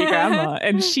scary grandma?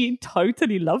 And she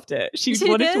totally loved it. She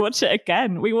wanted to watch it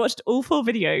again. We watched all 4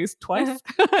 videos twice.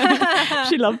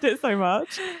 She loved it so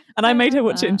much. And I made her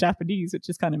watch it in Japanese, which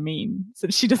is kind of mean. So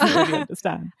she doesn't really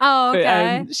understand. Oh,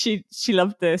 okay. But she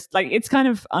loved this. Like, it's kind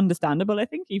of understandable, I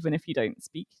think, even if you don't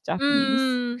speak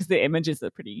Japanese, because the images are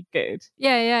pretty good.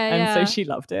 Yeah. And so she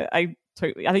loved it. I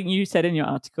think you said in your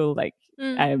article, like,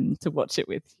 to watch it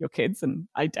with your kids, and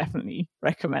I definitely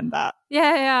recommend that.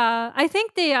 Yeah. I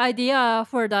think the idea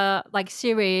for the like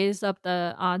series of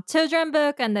the children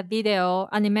book and the video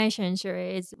animation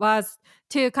series was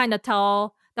to kind of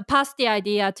pass the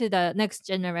idea to the next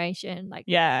generation, like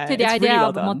to the idea really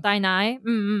of もったいない.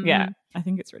 Yeah, I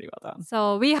think it's really well done.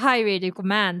 So we highly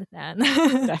recommend then.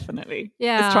 Definitely.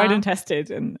 Yeah. It's tried and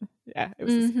tested, and yeah, it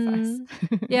was a success.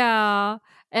 Yeah.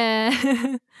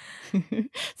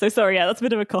 So sorry, that's a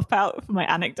bit of a cop-out for my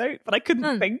anecdote, but I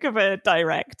couldn't think of a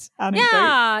direct anecdote.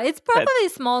 Yeah, it's probably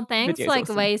small things like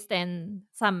awesome. waste and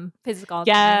some physical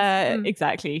things.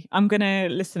 Exactly. I'm going to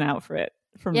listen out for it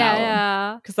from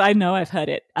now on. Because I know I've heard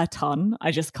it a ton.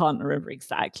 I just can't remember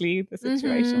exactly the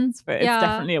situations, but it's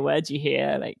definitely a word you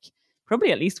hear like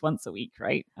probably at least once a week,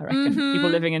 right? I reckon people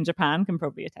living in Japan can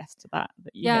probably attest to that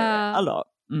you hear it a lot.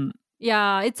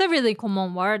 Yeah, it's a really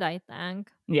common word, I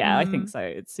think. Yeah, I think so.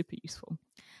 It's super useful.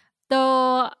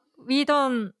 Though we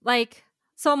don't like,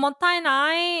 so もったい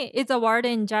ない is a word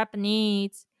in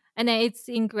Japanese and it's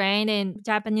ingrained in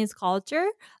Japanese culture.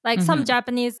 Like some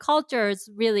Japanese cultures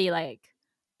really like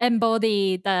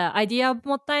embody the idea of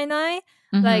もったいない.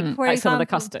 Like for example, some of the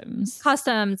customs.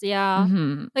 Customs, yeah.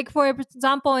 Like for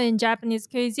example, in Japanese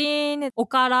cuisine,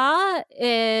 okara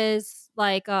is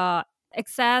like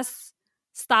excess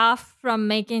stuff from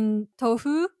making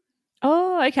tofu.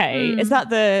 Oh, okay. Is that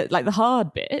the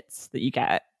hard bits that you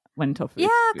get when tofu? Yeah,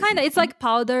 kind of. It's like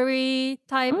powdery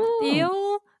type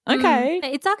deal. Okay.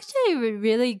 It's actually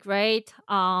really great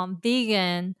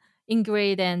vegan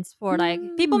ingredients for like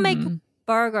people make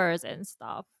burgers and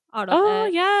stuff out of it. Oh,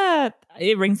 yeah.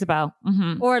 It rings a bell.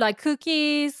 Or like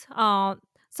cookies.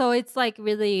 So it's like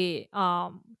really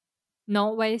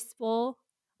not wasteful.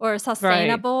 Or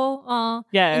sustainable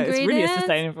yeah, ingredients. It's really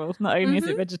sustainable. Not only is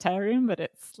it vegetarian, but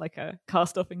it's like a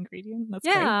cast-off ingredient. That's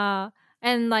great.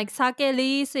 And like sake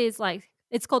lees is like,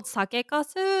 it's called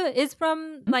sakekasu. It's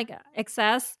from like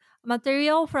excess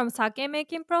material from sake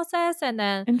making process. And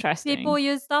then people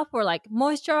use stuff for like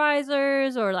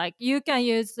moisturizers, or like you can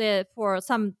use it for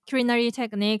some culinary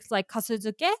techniques like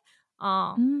kasuzuke,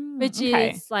 which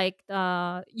is like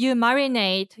you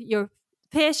marinate your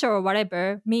fish or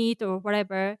whatever, meat or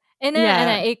whatever, and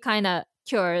then it kind of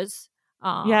cures.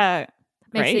 Makes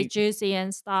it juicy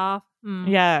and stuff.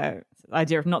 Yeah, the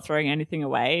idea of not throwing anything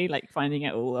away, like finding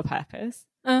it all a purpose.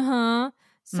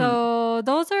 So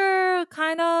those are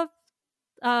kind of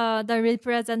the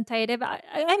representative.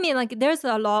 I mean, like there's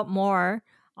a lot more.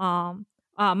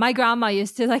 My grandma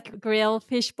used to like grill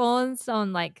fish bones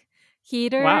on like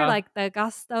heater, like the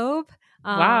gas stove.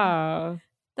 Wow.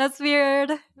 That's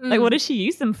weird. Like, what did she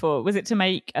use them for? Was it to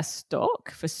make a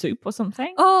stock for soup or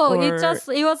something? Oh,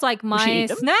 it was like my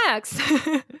snacks.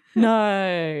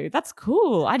 No, that's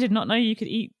cool. I did not know you could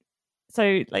eat.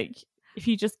 So, like, if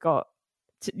you just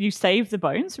you save the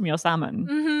bones from your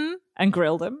salmon and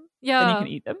grill them, then you can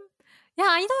eat them. Yeah,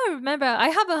 I don't remember. I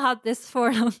haven't had this for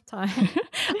a long time.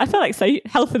 I feel like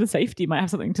health and safety might have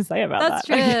something to say about that.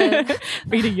 That's true.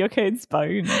 Feeding your kids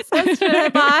bones. That's true.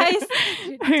 But I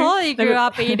totally grew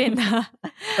up eating that.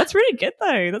 That's really good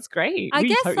though. That's great. I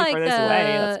guess totally like throw those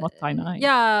away. That's もったいない.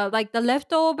 Yeah, like the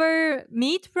leftover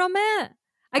meat from it.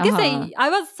 I guess I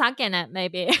was sucking it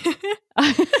maybe.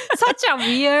 Such a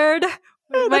weird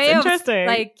way of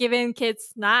like giving kids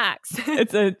snacks.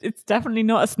 It's definitely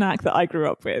not a snack that I grew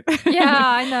up with. Yeah,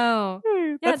 I know.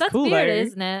 That's cool, weird, though.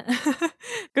 Isn't it?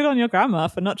 Good on your grandma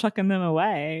for not chucking them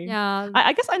away. Yeah.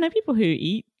 I guess I know people who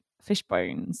eat fish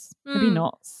bones. Maybe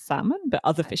not salmon, but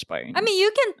other fish bones. I mean,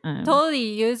 you can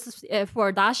totally use it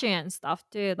for dashi and stuff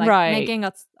too, like making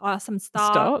some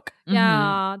stock.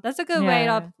 Yeah, that's a good way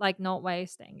of like not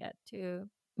wasting it too.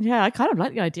 Yeah, I kind of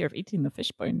like the idea of eating the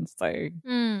fish bones, though.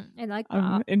 I like that.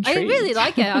 I'm intrigued. I really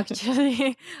like it,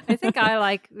 actually. I think I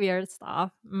like weird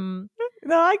stuff. No,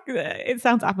 it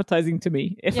sounds appetizing to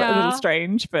me. If a little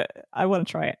strange, but I want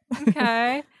to try it.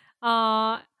 Okay.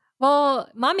 Well,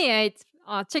 mommy ate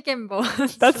chicken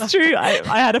bones. That's true. I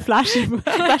had a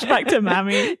flashback to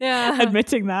Mammy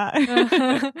admitting that.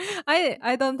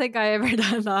 I don't think I ever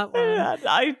done that one.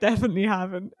 I definitely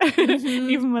haven't.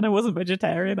 Even when I wasn't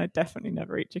vegetarian, I definitely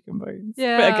never ate chicken bones.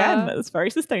 Yeah. But again, that's very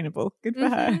sustainable. Good for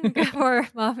her. Good for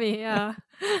Mommy, yeah.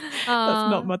 That's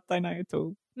not mottainai at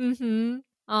all.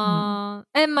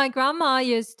 And my grandma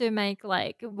used to make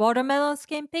like watermelon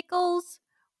skin pickles.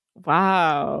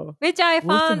 Wow. Which I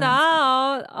found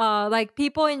out like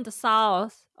people in the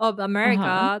south of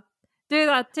America do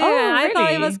that too. And I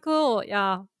thought it was cool.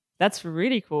 Yeah. That's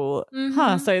really cool.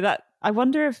 So that I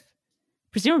wonder if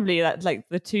presumably that like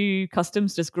the two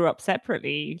customs just grew up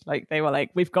separately. Like they were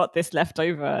like, we've got this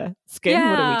leftover skin.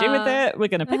 What do we do with it? We're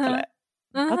gonna pickle it.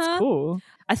 That's cool.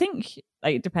 I think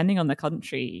like depending on the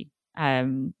country,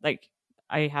 like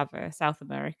I have a South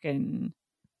American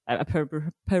a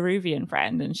Peruvian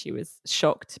friend, and she was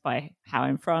shocked by how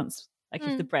in France, like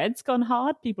if the bread's gone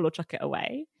hard, people will chuck it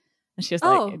away. And she was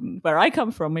like, where I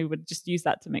come from, we would just use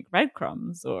that to make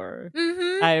breadcrumbs, or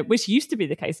which used to be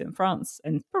the case in France,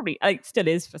 and probably like still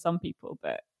is for some people.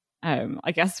 But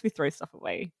I guess we throw stuff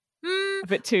away a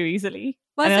bit too easily.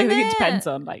 And I think it depends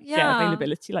on like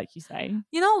availability, like you say.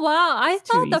 You know what? I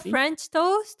thought the French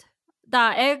toast,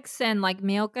 the eggs and like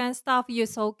milk and stuff, you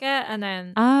soak it and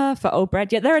then for old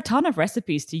bread. Yeah, there are a ton of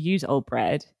recipes to use old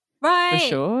bread. Right. For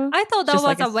sure. I thought that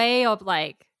was a way of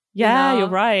like you're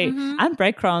right. And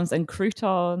breadcrumbs and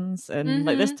croutons and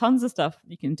like there's tons of stuff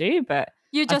you can do, but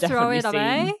you just throw it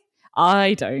away?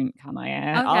 I don't, can I?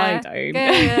 I don't.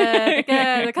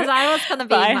 Good. Because I was gonna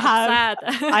be upset.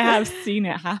 I have seen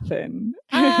it happen.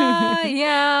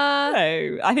 Yeah.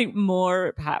 So I think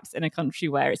more perhaps in a country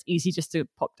where it's easy just to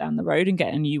pop down the road and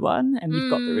get a new one, and we've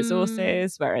got the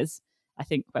resources. Whereas I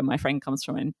think where my friend comes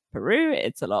from in Peru,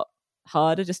 it's a lot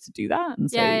harder just to do that.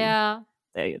 And so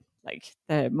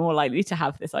they're more likely to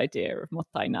have this idea of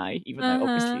mottainai, even though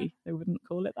obviously they wouldn't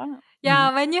call it that.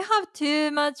 Yeah, when you have too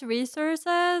much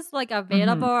resources like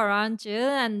available around you,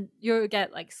 and you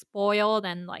get like spoiled,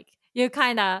 and like you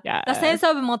kind of the sense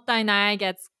of mottainai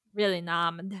gets really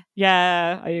numbed.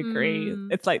 Yeah, I agree.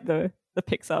 It's like the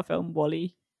Pixar film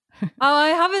WALL-E. I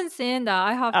haven't seen that.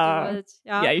 I have to watch.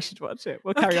 Yeah, you should watch it.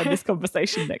 We'll carry on this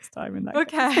conversation next time. In that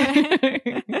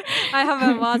case. I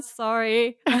haven't watched.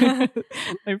 Sorry.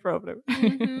 No problem.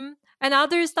 And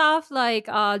other stuff like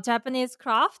Japanese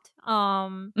craft,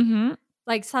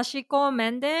 like sashiko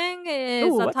mending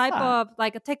is a type of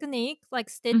like a technique, like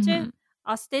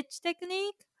a stitch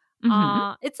technique.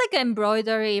 It's like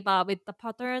embroidery, but with the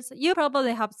patterns. You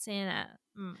probably have seen it.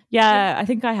 Yeah, I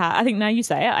think I have. I think now you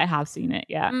say it, I have seen it.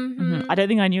 Yeah. I don't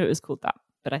think I knew it was called that,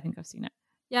 but I think I've seen it.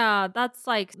 Yeah, that's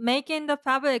like making the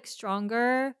fabric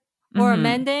stronger or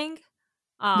mending.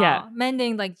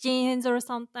 Mending like jeans or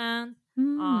something.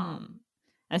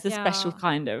 It's a special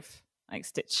kind of like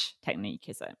stitch technique,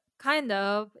 is it? Kind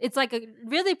of. It's like a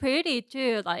really pretty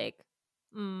too, like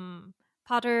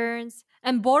patterns.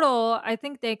 And boro, I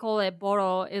think they call it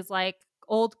boro, is like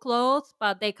old clothes,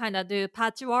 but they kind of do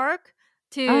patchwork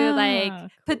to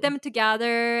put them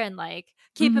together and like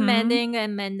keep mending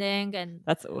and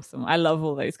that's awesome. I love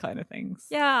all those kind of things.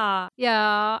 Yeah.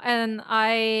 And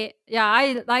I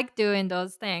like doing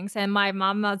those things. And my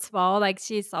mom as well, like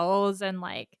she sews, and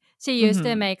like she used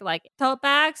to make like tote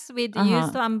bags with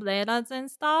used umbrellas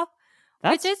and stuff.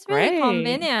 Which is really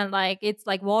convenient. Like it's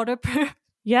like waterproof.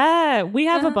 Yeah, we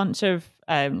have a bunch of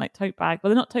like tote bags. Well,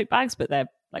 they're not tote bags, but they're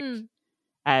like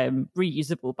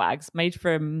reusable bags made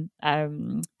from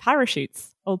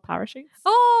parachutes, old parachutes.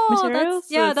 Materials.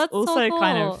 That's also so cool.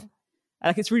 Kind of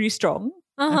like it's really strong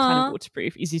and kind of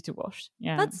waterproof, easy to wash.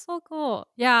 Yeah, that's so cool.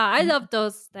 Yeah, I love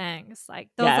those things. Like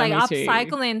those like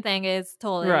upcycling thing is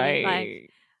totally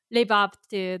like live up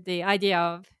to the idea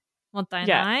of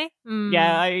mottainai.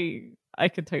 Yeah, I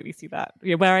can totally see that.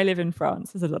 Yeah, where I live in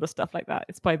France, there's a lot of stuff like that.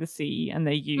 It's by the sea, and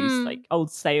they use like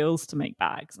old sails to make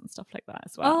bags and stuff like that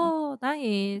as well. Oh,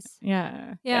 nice.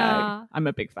 Yeah. I'm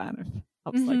a big fan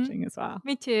of upcycling as well.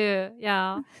 Me too.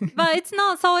 Yeah, but it's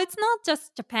not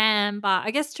just Japan. But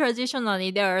I guess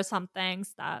traditionally there are some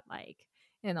things that like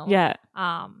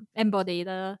embody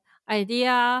the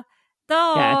idea.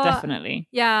 Though, yeah, definitely.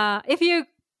 Yeah, if you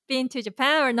been to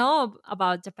Japan or know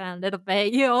about Japan a little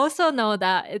bit, you also know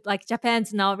that like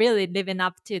Japan's not really living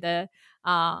up to the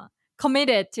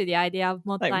committed to the idea of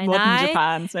mottainai. Like modern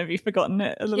Japan's maybe forgotten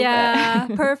it a little bit. Yeah,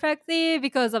 perfectly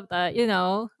because of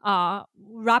the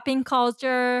wrapping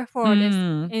culture for this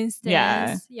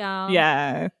instance.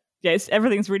 Yeah.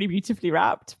 Everything's really beautifully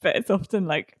wrapped, but it's often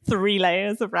like 3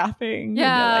 layers of wrapping. Yeah.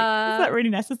 And you're like, is that really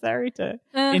necessary to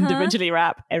individually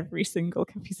wrap every single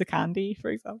piece of candy, for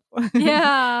example?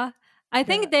 Yeah. I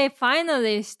think they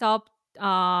finally stopped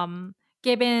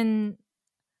giving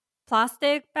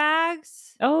plastic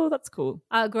bags Oh, that's cool.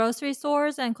 at grocery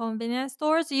stores and convenience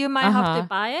stores. You might have to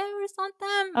buy it or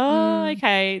something. Oh,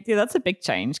 okay. Yeah, that's a big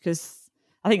change because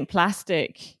I think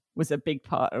plastic was a big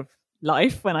part of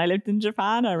life when I lived in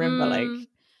Japan. I remember like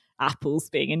apples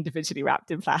being individually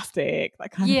wrapped in plastic,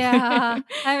 that kind of thing.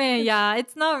 I mean, yeah,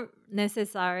 it's not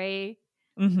necessary.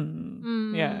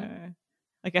 Yeah.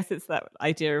 I guess it's that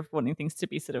idea of wanting things to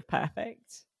be sort of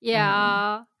perfect.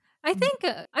 Yeah. I think,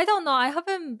 I don't know. I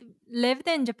haven't lived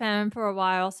in Japan for a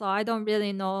while, so I don't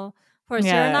really know for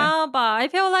sure now. But I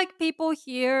feel like people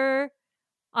here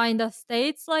in the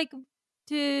States like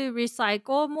to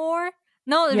recycle more.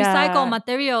 Not recycle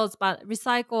materials, but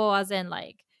recycle as in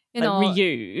like, you know,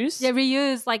 reuse. Yeah,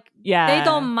 reuse. Like, they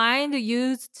don't mind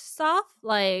used stuff,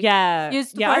 like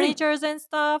used furnitures and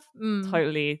stuff.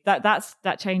 Totally.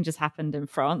 That change has happened in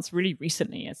France really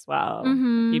recently as well.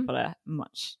 People are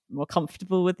much more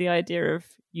comfortable with the idea of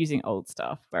using old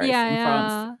stuff, whereas in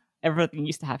France, everything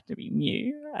used to have to be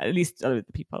new. At least other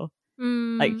people,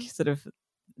 like sort of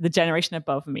the generation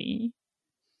above me.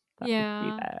 That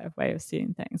would be their way of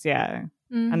seeing things. Yeah.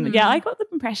 And I got the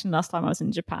impression last time I was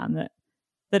in Japan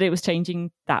that it was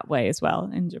changing that way as well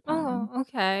in Japan. Oh,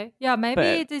 okay. Yeah,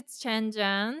 maybe it's changing.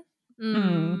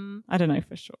 I don't know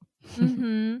for sure.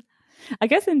 I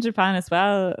guess in Japan as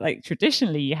well, like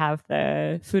traditionally you have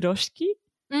the furoshiki.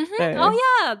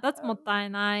 Oh yeah, that's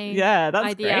mottainai. Yeah, that's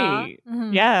idea.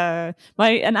 Great. Yeah.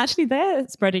 And actually they're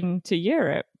spreading to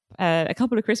Europe. A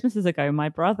couple of Christmases ago, my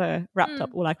brother wrapped up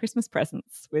all our Christmas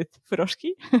presents with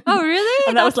furoshiki. Oh, really?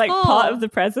 And that was like part of the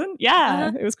present.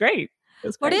 Yeah, it was great.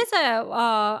 What is it?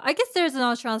 I guess there's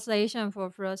no translation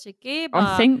for furoshiki. But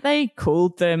I think they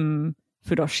called them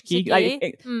furoshiki.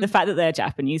 Like, the fact that they're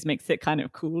Japanese makes it kind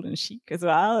of cool and chic as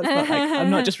well. It's not like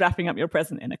I'm not just wrapping up your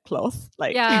present in a cloth.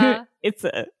 Like it's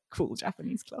a cool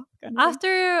Japanese cloth. Kind of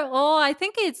After all, I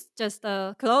think it's just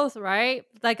a cloth, right?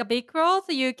 Like a big cloth,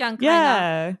 you can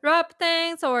kind of wrap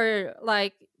things or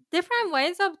like different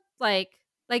ways of like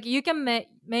you can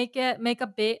make a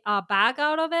big bag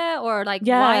out of it or like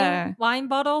wine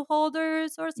bottle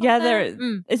holders or something.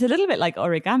 Yeah, it's a little bit like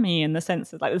origami in the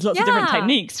sense of like there's lots of different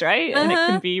techniques, right? And it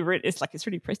can be it's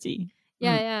really pretty.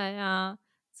 Yeah.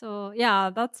 So yeah,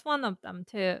 that's one of them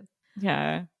too.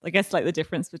 Yeah, I guess like the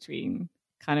difference between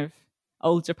kind of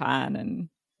old Japan and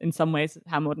in some ways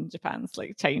how modern Japan's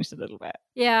like changed a little bit.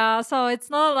 Yeah, so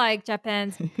it's not like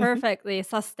Japan's perfectly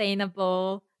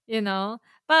sustainable, you know,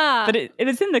 but it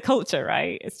is in the culture,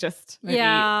 right? It's just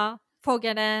maybe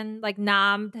forgetting like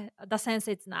numbed. The sense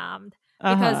it's numbed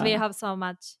because we have so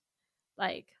much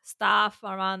like stuff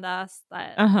around us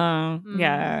that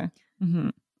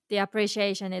the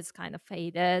appreciation is kind of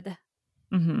faded.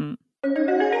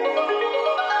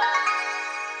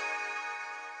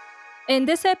 In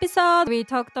this episode, we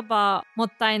talked about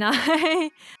mottainai,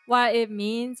 what it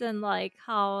means and like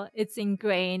how it's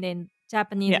ingrained in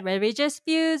Japanese religious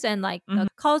views and like the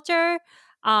culture.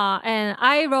 And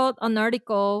I wrote an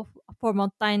article for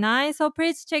mottainai, so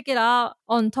please check it out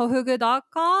on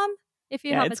tofugu.com if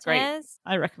you have a chance.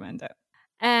 Great. I recommend it.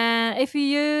 And if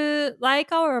you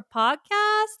like our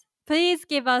podcast, please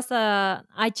give us a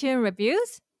iTunes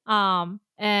reviews.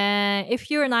 And if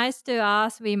you're nice to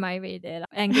us, we might read it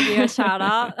and give you a shout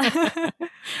out.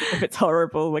 If it's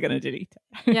horrible, we're going to delete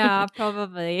it. Yeah,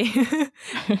 probably.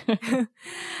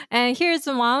 And here's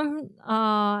one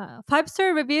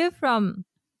 5-star review from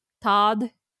Todd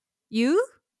Yu.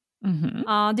 Do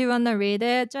you want to read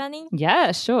it, Jenny?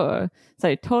 Yeah, sure.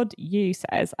 So Todd Yu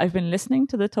says, I've been listening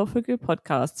to the Tofugu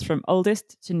podcasts from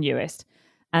oldest to newest,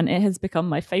 and it has become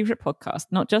my favorite podcast,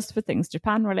 not just for things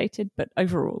Japan related, but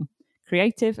overall.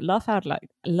 Creative, laugh out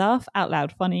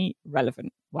loud, funny,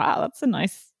 relevant. Wow, that's a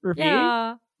nice review.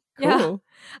 Yeah. Cool. Yeah.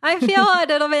 I feel a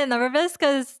little bit nervous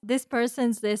because this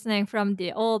person's listening from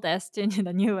the oldest to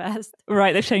the newest.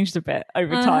 Right, they've changed a bit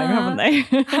over time, haven't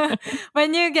they?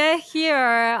 When you get here,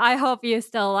 I hope you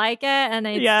still like it and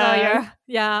it's still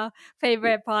your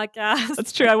favorite podcast.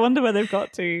 That's true. I wonder where they've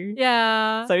got to.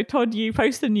 Yeah. So Todd, you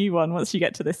post a new one once you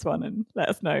get to this one and let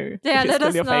us know if it's let still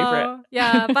us your know. favorite.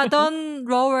 Yeah, but don't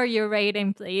lower your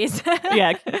rating, please.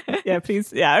 Yeah,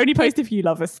 please. Yeah, only post if you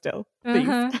love us still.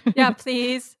 Please. Yeah,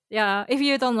 please. Yeah, if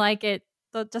you don't like it,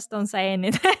 just don't say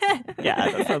anything.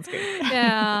 Yeah, that sounds good.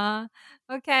 Yeah.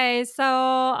 Okay,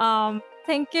 so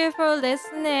thank you for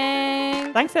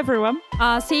listening. Thanks, everyone.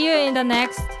 See you in the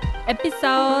next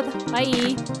episode.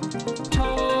 Bye.